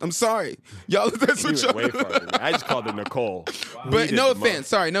hoes. I'm sorry, y'all. That's what She y'all. went way farther. I just called her Nicole. But no offense,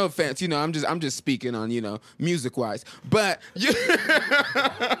 sorry, no offense. You know, I'm just speaking on music wise. But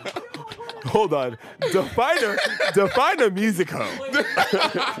Hold on. Define a music hoe.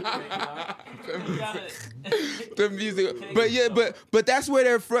 the music, but that's where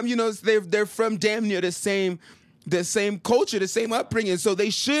they're from. You know, they're from damn near the same culture, the same upbringing. So they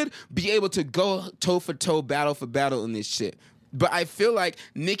should be able to go toe for toe, battle for battle in this shit. But I feel like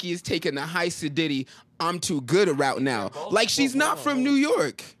Nicki is taking the high Sididity, I'm too good route now. Like she's not from New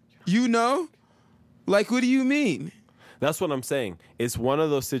York, you know? Like, what do you mean? That's what I'm saying. It's one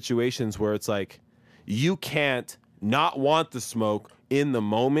of those situations where it's like you can't not want the smoke in the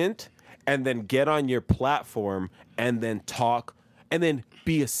moment and then get on your platform and then talk and then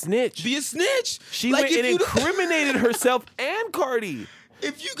be a snitch. Be a snitch. She Like, went if and you- incriminated herself and Cardi.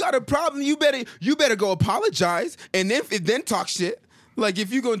 If you got a problem, you better go apologize and then talk shit. Like,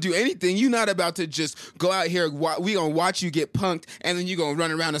 if you gonna do anything, you not about to just go out here. We gonna watch you get punked, and then you gonna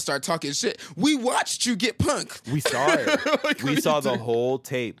run around and start talking shit. We watched you get punked. We saw it. Like, We what saw you the do? whole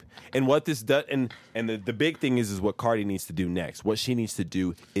tape. And what this does, and the big thing is what Cardi needs to do next. What she needs to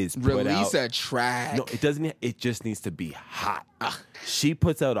do is put Release out a track. No, it doesn't. It just needs to be hot. She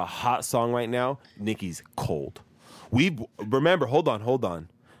puts out a hot song right now. Nikki's cold. Remember. Hold on.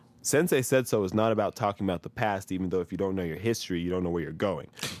 Sensei Said So is not about talking about the past, even though if you don't know your history, you don't know where you're going.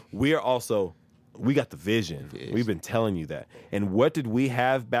 We got the vision. We've been telling you that. And what did we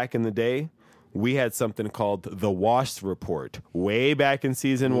have back in the day? We had something called the Wash Report way back in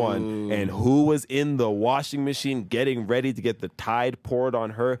season 1. And who was in the washing machine getting ready to get the Tide poured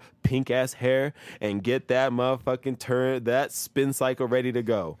on her pink ass hair and get that motherfucking that spin cycle ready to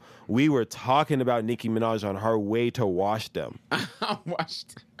go? We were talking about Nicki Minaj on her way to wash them. I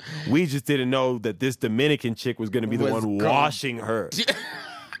watched. We just didn't know that this Dominican chick was going to be the Was one gone. washing her.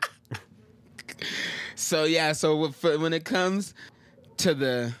 So yeah, when it comes to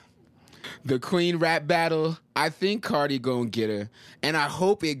the Queen rap battle, I think Cardi gonna get her, and I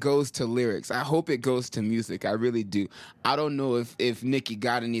hope it goes to lyrics. I hope it goes to music. I really do. I don't know if Nicki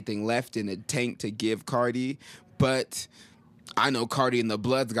got anything left in the tank to give Cardi, but I know Cardi and the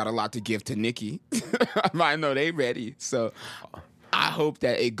Bloods got a lot to give to Nicki. I know they ready, so I hope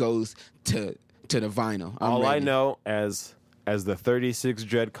that it goes to the vinyl. I'm All I ready. know as the 36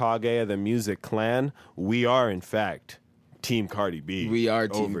 Dread Kage of the music clan, we are in fact Team Cardi B. We are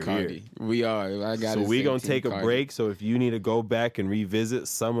Team over Cardi. here. We are. I got. So we gonna take a break. So if you need to go back and revisit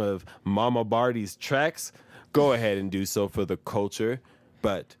some of Mama Barty's tracks, go ahead and do so for the culture.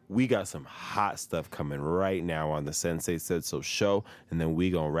 But we got some hot stuff coming right now on the Sensei Said So show, and then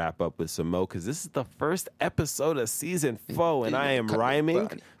we gonna wrap up with some more because this is the first episode of season 4, and I am rhyming,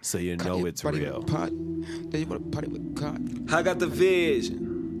 so you know it's real. I got the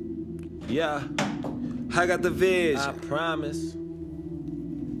vision. Yeah, I got the vision. I promise.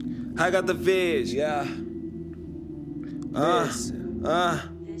 I got the vision. Yeah.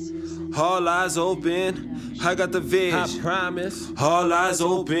 All eyes open. I got the vision. I promise. All eyes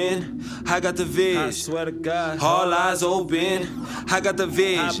open. I got the vision. I swear to God. All eyes open. I got the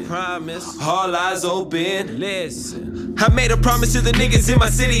vision. I promise. All eyes open. Listen. I made a promise to the niggas in my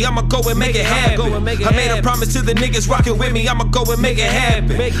city. I'ma go and make it happen. I made a promise to the niggas rocking with me. I'ma go and make it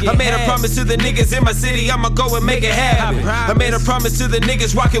happen. I made a promise to the niggas in my city. I'ma go and make it happen. I made a promise to the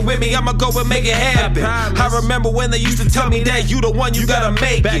niggas rocking with me. I'ma go and make it happen. I remember when they used to tell me that you the one, you gotta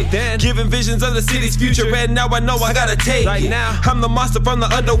make it. Giving visions of the city's future, and now I know I gotta take it. Now I'm the monster from the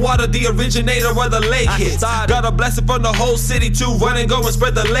underwater, the originator where the lake hits. Got a blessing from the whole city to run and go and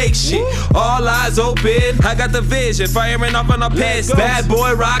spread the lake shit. All eyes open, I got the vision, firing off on a piss. Bad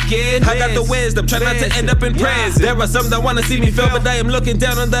boy rockin', I got the wisdom, try not to end up in prison. There are some that wanna see me fail, but I am looking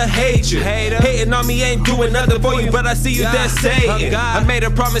down on the hatred. Hating on me ain't doing nothing for you, but I see you there saying. I made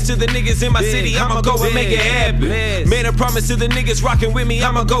a promise to the niggas in my city, I'ma go and make it happen. Made a promise to the niggas rocking with me,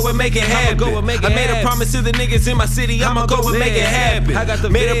 I'ma go and make it happen. I made a promise to the niggas in my city, I'ma go and make it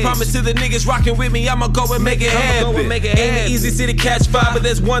happen. Made a promise to the niggas rocking with me, I'ma go and make it happen. Ain't an easy city to catch fire, but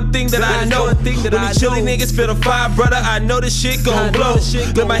there's one thing that I know. When these chilly niggas feel the fire, brother, I know this shit gon' blow.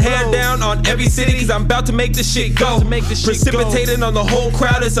 Let my hair down on every city, cause I'm about to make this shit go. Precipitating on the whole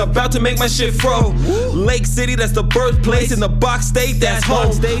crowd, it's about to make my shit fro. Lake City, that's the birthplace, in the box state, that's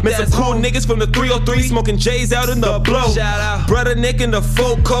home. Met some cool niggas from the 303, smoking J's out in the blow. Brother Nick in the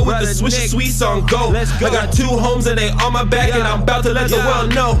full coat with the Swisher Sweets on go. I got 2 homes and they on my back, and I'm about to let the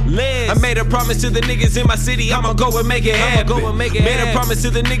world know. I made a promise to the niggas in my city, I'ma go and make it happen. Made a promise to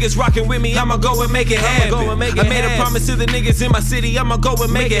the niggas rocking with me, I'ma go and make it happen. I made a promise to the niggas in my city, I'ma go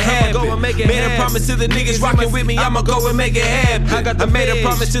and make it happen. Made a promise to the niggas rocking with me, I'ma go and make it happen. I made a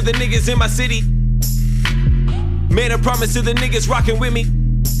promise to the niggas in my city. Made a promise to the niggas rocking with me.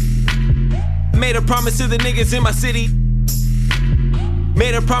 Made a promise to the niggas in my city.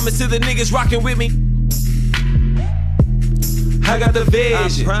 Made a promise to the niggas rocking with me. I got the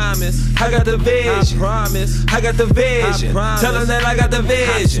vision. I promise. I got the vision. I promise. I got the vision. Tell them that I got the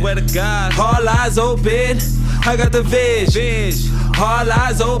vision. I swear to God. All eyes open. I got the vision. All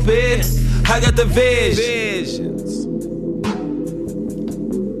eyes open. I got the visions.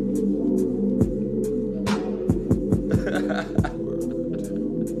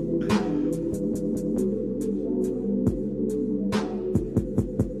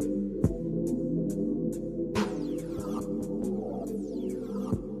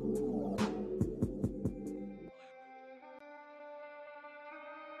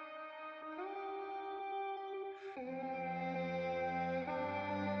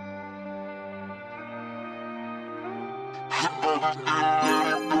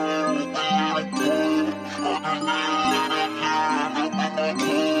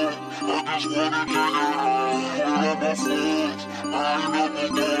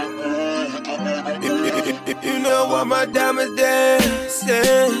 You know why my diamonds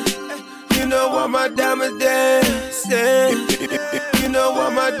dancing. You know why my diamonds dancing. You know why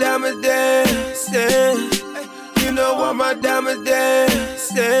my diamonds dancing. You know why my diamonds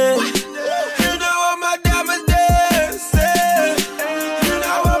dancing. You know why my diamonds dancing. You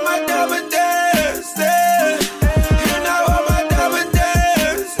know why my diamonds dancing. You know why my diamonds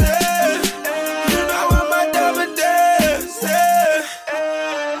dancing. You know why my diamonds dancing.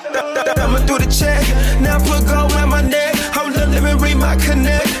 I'ma do the check. Now put gold around my neck. I was living, read my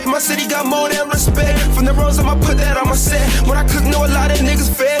connect. My city got more than respect. From the rose, I'ma put that on my set. When I cook, know a lot of niggas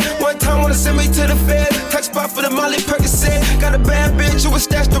fed. One time wanna send me to the Fed. Touch spot for the Molly Percocet. Got a bad bitch who would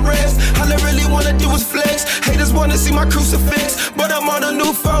stash the rest. All I really wanna do is flex. Haters wanna see my crucifix, but I'm on a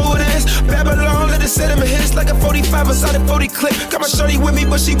new phone with this. Babylon, let it set him hits like a 45 inside a 40 clip. Got my shorty with me,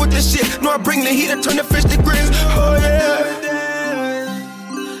 but she with this shit. Know I bring the heat and turn the fish to grits. Oh yeah.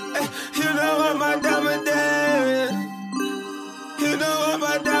 You know what my diamond dance. You know what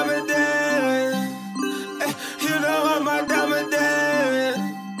my diamond dance. You know what my diamond dance.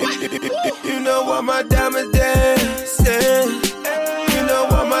 You know what my diamond dancing. You know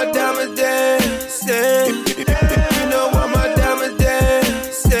what my diamond dancing. You know what my diamond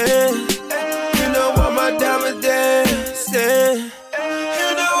dancing. You know what my diamond dancing.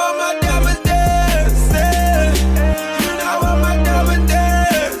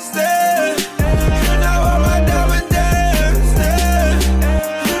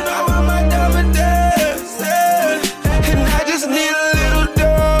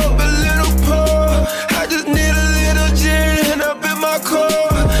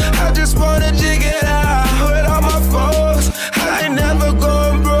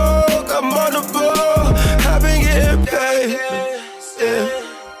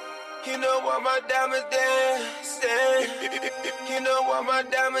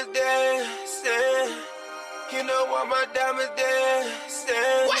 You know what my diamonds dancing.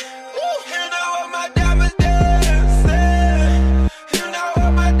 You know what my diamonds dancing. You know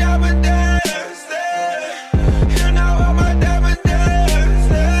what my diamonds dancing. You know what my diamonds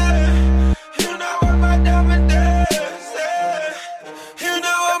dancing. You know what my diamonds dancing. You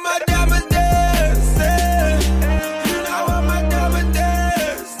know what my diamonds dancing. You know what my diamonds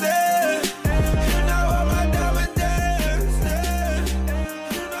dancing. You know what my diamonds dancing.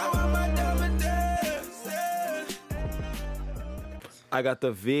 You know what my diamonds dancing. I got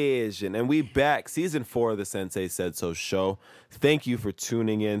the vision. And we back. Season 4 of the Sensei Said So show. Thank you for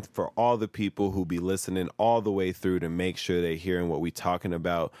tuning in, for all the people who be listening all the way through to make sure they're hearing what we talking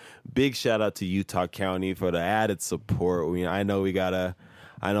about. Big shout out to Utah County for the added support. I know we gotta,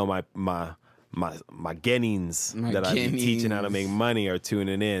 I know my Gennings that I be teaching how to make money are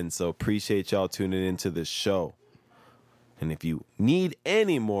tuning in. So appreciate y'all tuning into the show. And if you need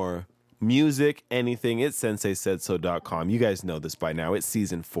any more music, anything, it's senseisaidso.com. You guys know this by now. It's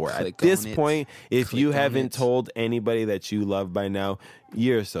season 4. Click At this on it. point, if Click you on haven't it. told anybody that you love by now,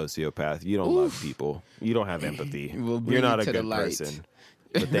 you're a sociopath. You don't love people. You don't have empathy. We'll bring You're not it a to the good light. person.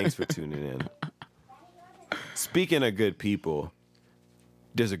 But thanks for tuning in. Speaking of good people,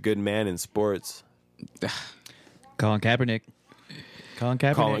 there's a good man in sports. Colin Kaepernick. Colin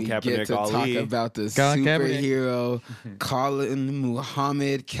Kaepernick. Colin We Kaepernick get to Ali. talk about the Colin Kaepernick. superhero Colin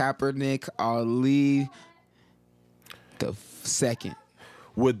Muhammad Kaepernick Ali the second.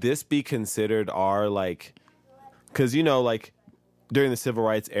 Would this be considered our, like, because, during the civil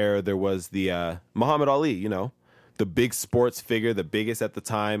rights era, there was the Muhammad Ali, the big sports figure, the biggest at the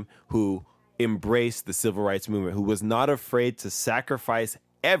time, who embraced the civil rights movement, who was not afraid to sacrifice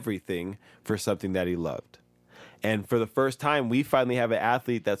everything for something that he loved. And for the first time, we finally have an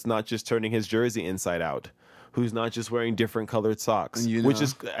athlete that's not just turning his jersey inside out, who's not just wearing different colored socks, which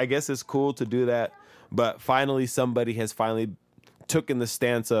is, I guess, is cool to do that. But finally, somebody has finally taken the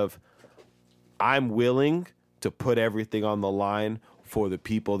stance of, I'm willing to put everything on the line for the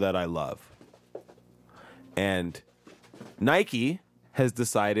people that I love. And Nike has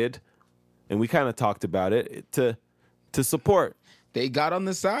decided, and we kind of talked about it, to support. They got on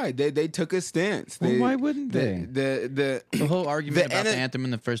the side. They took a stance. Well, They- why wouldn't they? The whole argument The about the N- anthem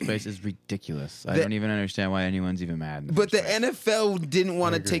in the first place is ridiculous. I The- don't even understand why anyone's even mad. in the But first the place. NFL didn't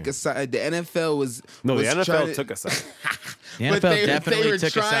want to take a side. The NFL was No, the was NFL trying to- took a side. The But NFL they definitely were took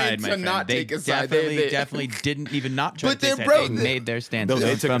a trying side, my to friend. not They take a side. definitely didn't even not try But to take they're a side. broke. They made their stance No,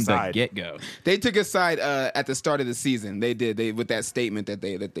 they took a from the side. get-go. They took a side at the start of the season. They did. They with that statement that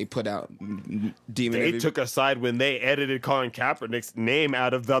they put out, deeming They every- took a side when they edited Colin Kaepernick's name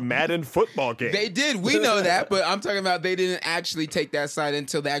out of the Madden football game. They did. We know that, but I'm talking about they didn't actually take that side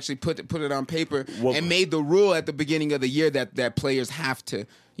until they actually put it on paper Well- and made the rule at the beginning of the year that players have to.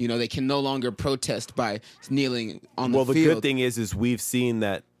 They can no longer protest by kneeling on Well, the the field. good thing is we've seen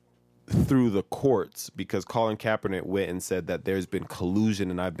that through the courts, because Colin Kaepernick went and said that there's been collusion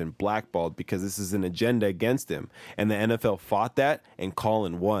and I've been blackballed because this is an agenda against him. And the NFL fought that and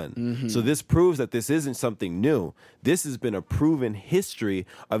Colin won. Mm-hmm. So this proves that this isn't something new. This has been a proven history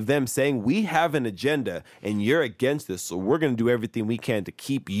of them saying we have an agenda and you're against this. So we're going to do everything we can to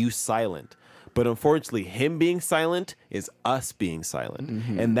keep you silent. But unfortunately, him being silent is us being silent.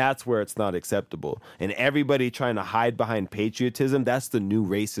 And that's where it's not acceptable. And everybody trying to hide behind patriotism, that's the new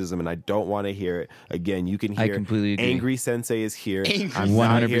racism. And I don't want to hear it. Again, you can I hear completely agree. Angry Sensei is here. Angry I'm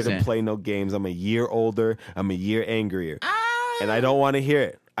not here to 100%. play no games. I'm a year older. I'm a year angrier. And I don't want to hear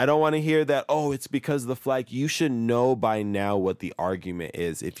it. I don't want to hear that, oh, it's because of the flag. You should know by now what the argument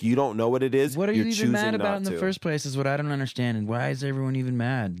is. If you don't know what it is, What are you you're even choosing mad not about in to. the first place is what I don't understand. And why is everyone even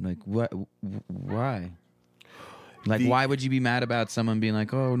mad? Like, what? Why? Like, why would you be mad about someone being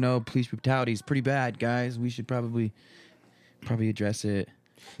like, oh, no, police brutality is pretty bad, guys. We should probably address it.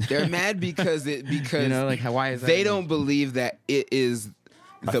 They're mad because why is that? they don't believe that it is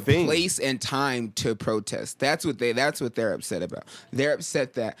the thing. place and time to protest. That's what they're upset about. They're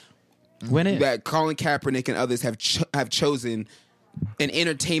upset that Colin Kaepernick and others have chosen an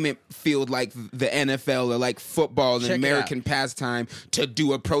entertainment field like the NFL or like football and Check it American pastime to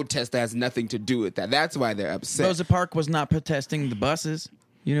do a protest that has nothing to do with that. That's why they're upset. Rosa Parks was not protesting the buses.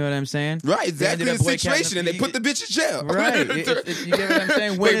 You know what I'm saying? Right, They exactly ended the up boycotting situation, and they put the bitch in jail. Right. You get what I'm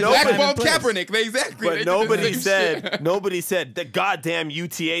saying? When They is the time and blackballed place? Kaepernick. They exactly. But they did the nobody same shit. nobody said the goddamn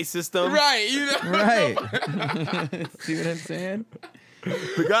UTA system. Right, Right. See what I'm saying?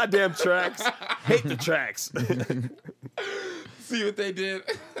 The goddamn tracks. Hate the tracks. See what they did.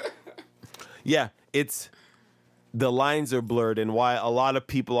 Yeah, the lines are blurred, and why a lot of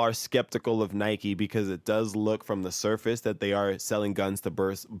people are skeptical of Nike, because it does look from the surface that they are selling guns to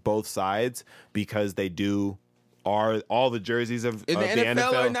both sides, because they do are all the jerseys of In the the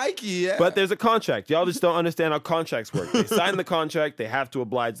NFL or Nike, yeah. But there's a contract. Y'all just don't understand how contracts work. They sign the contract. They have to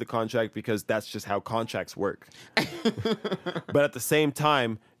oblige the contract because that's just how contracts work. But at the same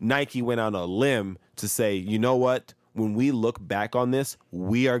time, Nike went on a limb to say, you know what? When we look back on this,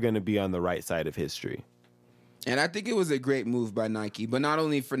 we are going to be on the right side of history. And I think it was a great move by Nike. But not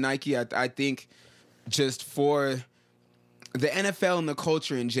only for Nike, I think just for the NFL and the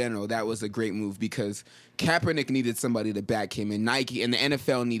culture in general, that was a great move because Kaepernick needed somebody to back him, and Nike and the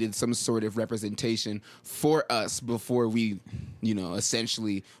NFL needed some sort of representation for us before we,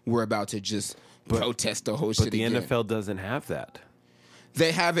 essentially were about to just protest the whole shit again. But the NFL doesn't have that.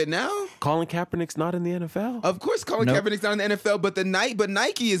 They have it now? Colin Kaepernick's not in the NFL. Of course Colin Kaepernick's not in the NFL, but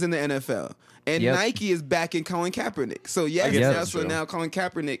Nike is in the NFL. And Nike is backing Colin Kaepernick. So now Colin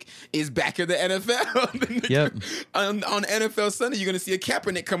Kaepernick is back in the NFL. Yep. On NFL Sunday, you're going to see a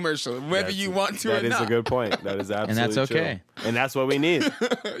Kaepernick commercial, whether you want to or not. That is a good point. That is absolutely And that's okay. true. And that's what we need.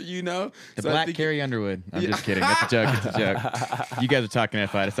 The Black Carrie Underwood. I'm just kidding. That's a joke. It's a joke. You guys are talking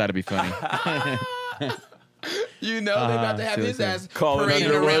F5. I decided to be funny. They're about to have his ass Colin parading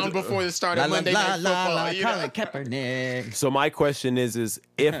Underwood. around before the start of Monday Night Football. Colin Kaepernick. So my question is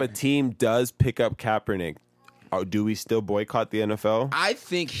if a team does pick up Kaepernick, do we still boycott the NFL? I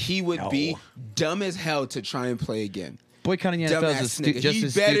think he would be dumb as hell to try and play again. Boycotting the NFL is just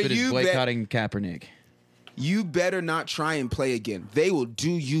as stupid as boycotting Kaepernick. You better not try and play again. They will do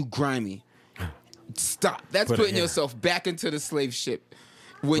you grimy. Stop. That's putting yourself back into the slave ship.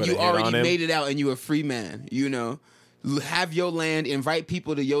 When you already made it out and you're a free man, have your land, invite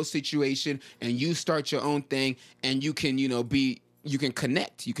people to your situation, and you start your own thing, and you can, you can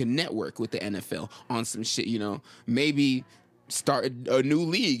connect, you can network with the NFL on some shit, maybe start a new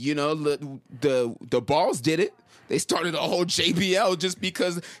league, the Balls did it. They started a whole JBL just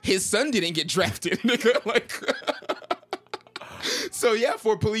because his son didn't get drafted, nigga. So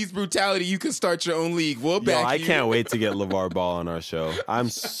for police brutality, you can start your own league. We'll back I you. can't wait to get LeVar Ball on our show. I'm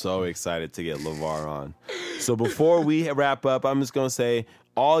so excited to get LeVar on. So before we wrap up, I'm just gonna say,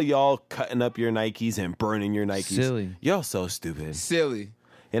 all y'all cutting up your Nikes and burning your Nikes, silly. Y'all so stupid, silly.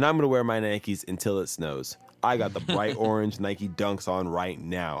 And I'm gonna wear my Nikes until it snows. I got the bright orange Nike Dunks on right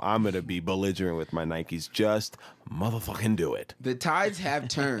now. I'm going to be belligerent with my Nikes. Just motherfucking do it. The tides have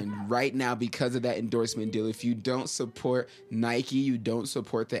turned right now because of that endorsement deal. If you don't support Nike, you don't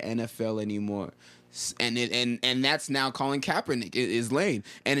support the NFL anymore. And that's now Colin Kaepernick is lane.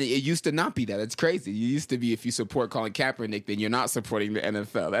 And it used to not be that. It's crazy. You used to be, if you support Colin Kaepernick, then you're not supporting the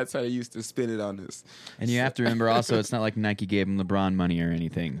NFL. That's how they used to spin it on this. And you have to remember also, it's not like Nike gave him LeBron money or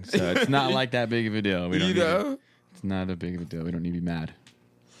anything. So it's not like that big of a deal. We don't it's not a big of a deal. We don't need to be mad.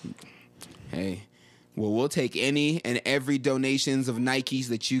 Hey. Well, we'll take any and every donations of Nikes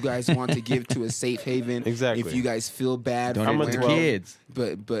that you guys want to give to a safe haven. Exactly. If you guys feel bad, donate to the kids.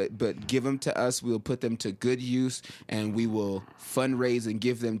 But give them to us. We'll put them to good use, and we will fundraise and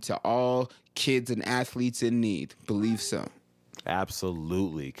give them to all kids and athletes in need. Believe so.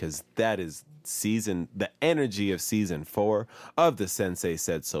 Absolutely, because that is the energy of season 4 of the Sensei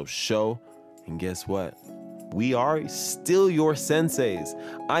Said So show. And guess what? We are still your senseis.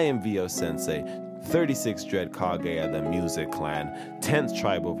 I am VO Sensei. 36 Dread Kage of the Music Clan, 10th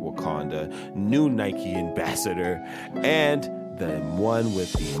Tribe of Wakanda, new Nike ambassador, and the one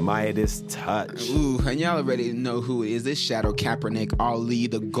with the Midas touch. Ooh, and y'all already know who it is. It's Shadow Kaepernick, Ali,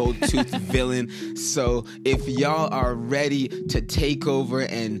 the gold-toothed villain. So if y'all are ready to take over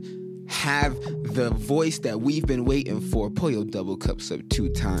and have the voice that we've been waiting for, pull your double cups up 2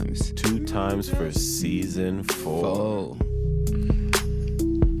 times. 2 times for season 4.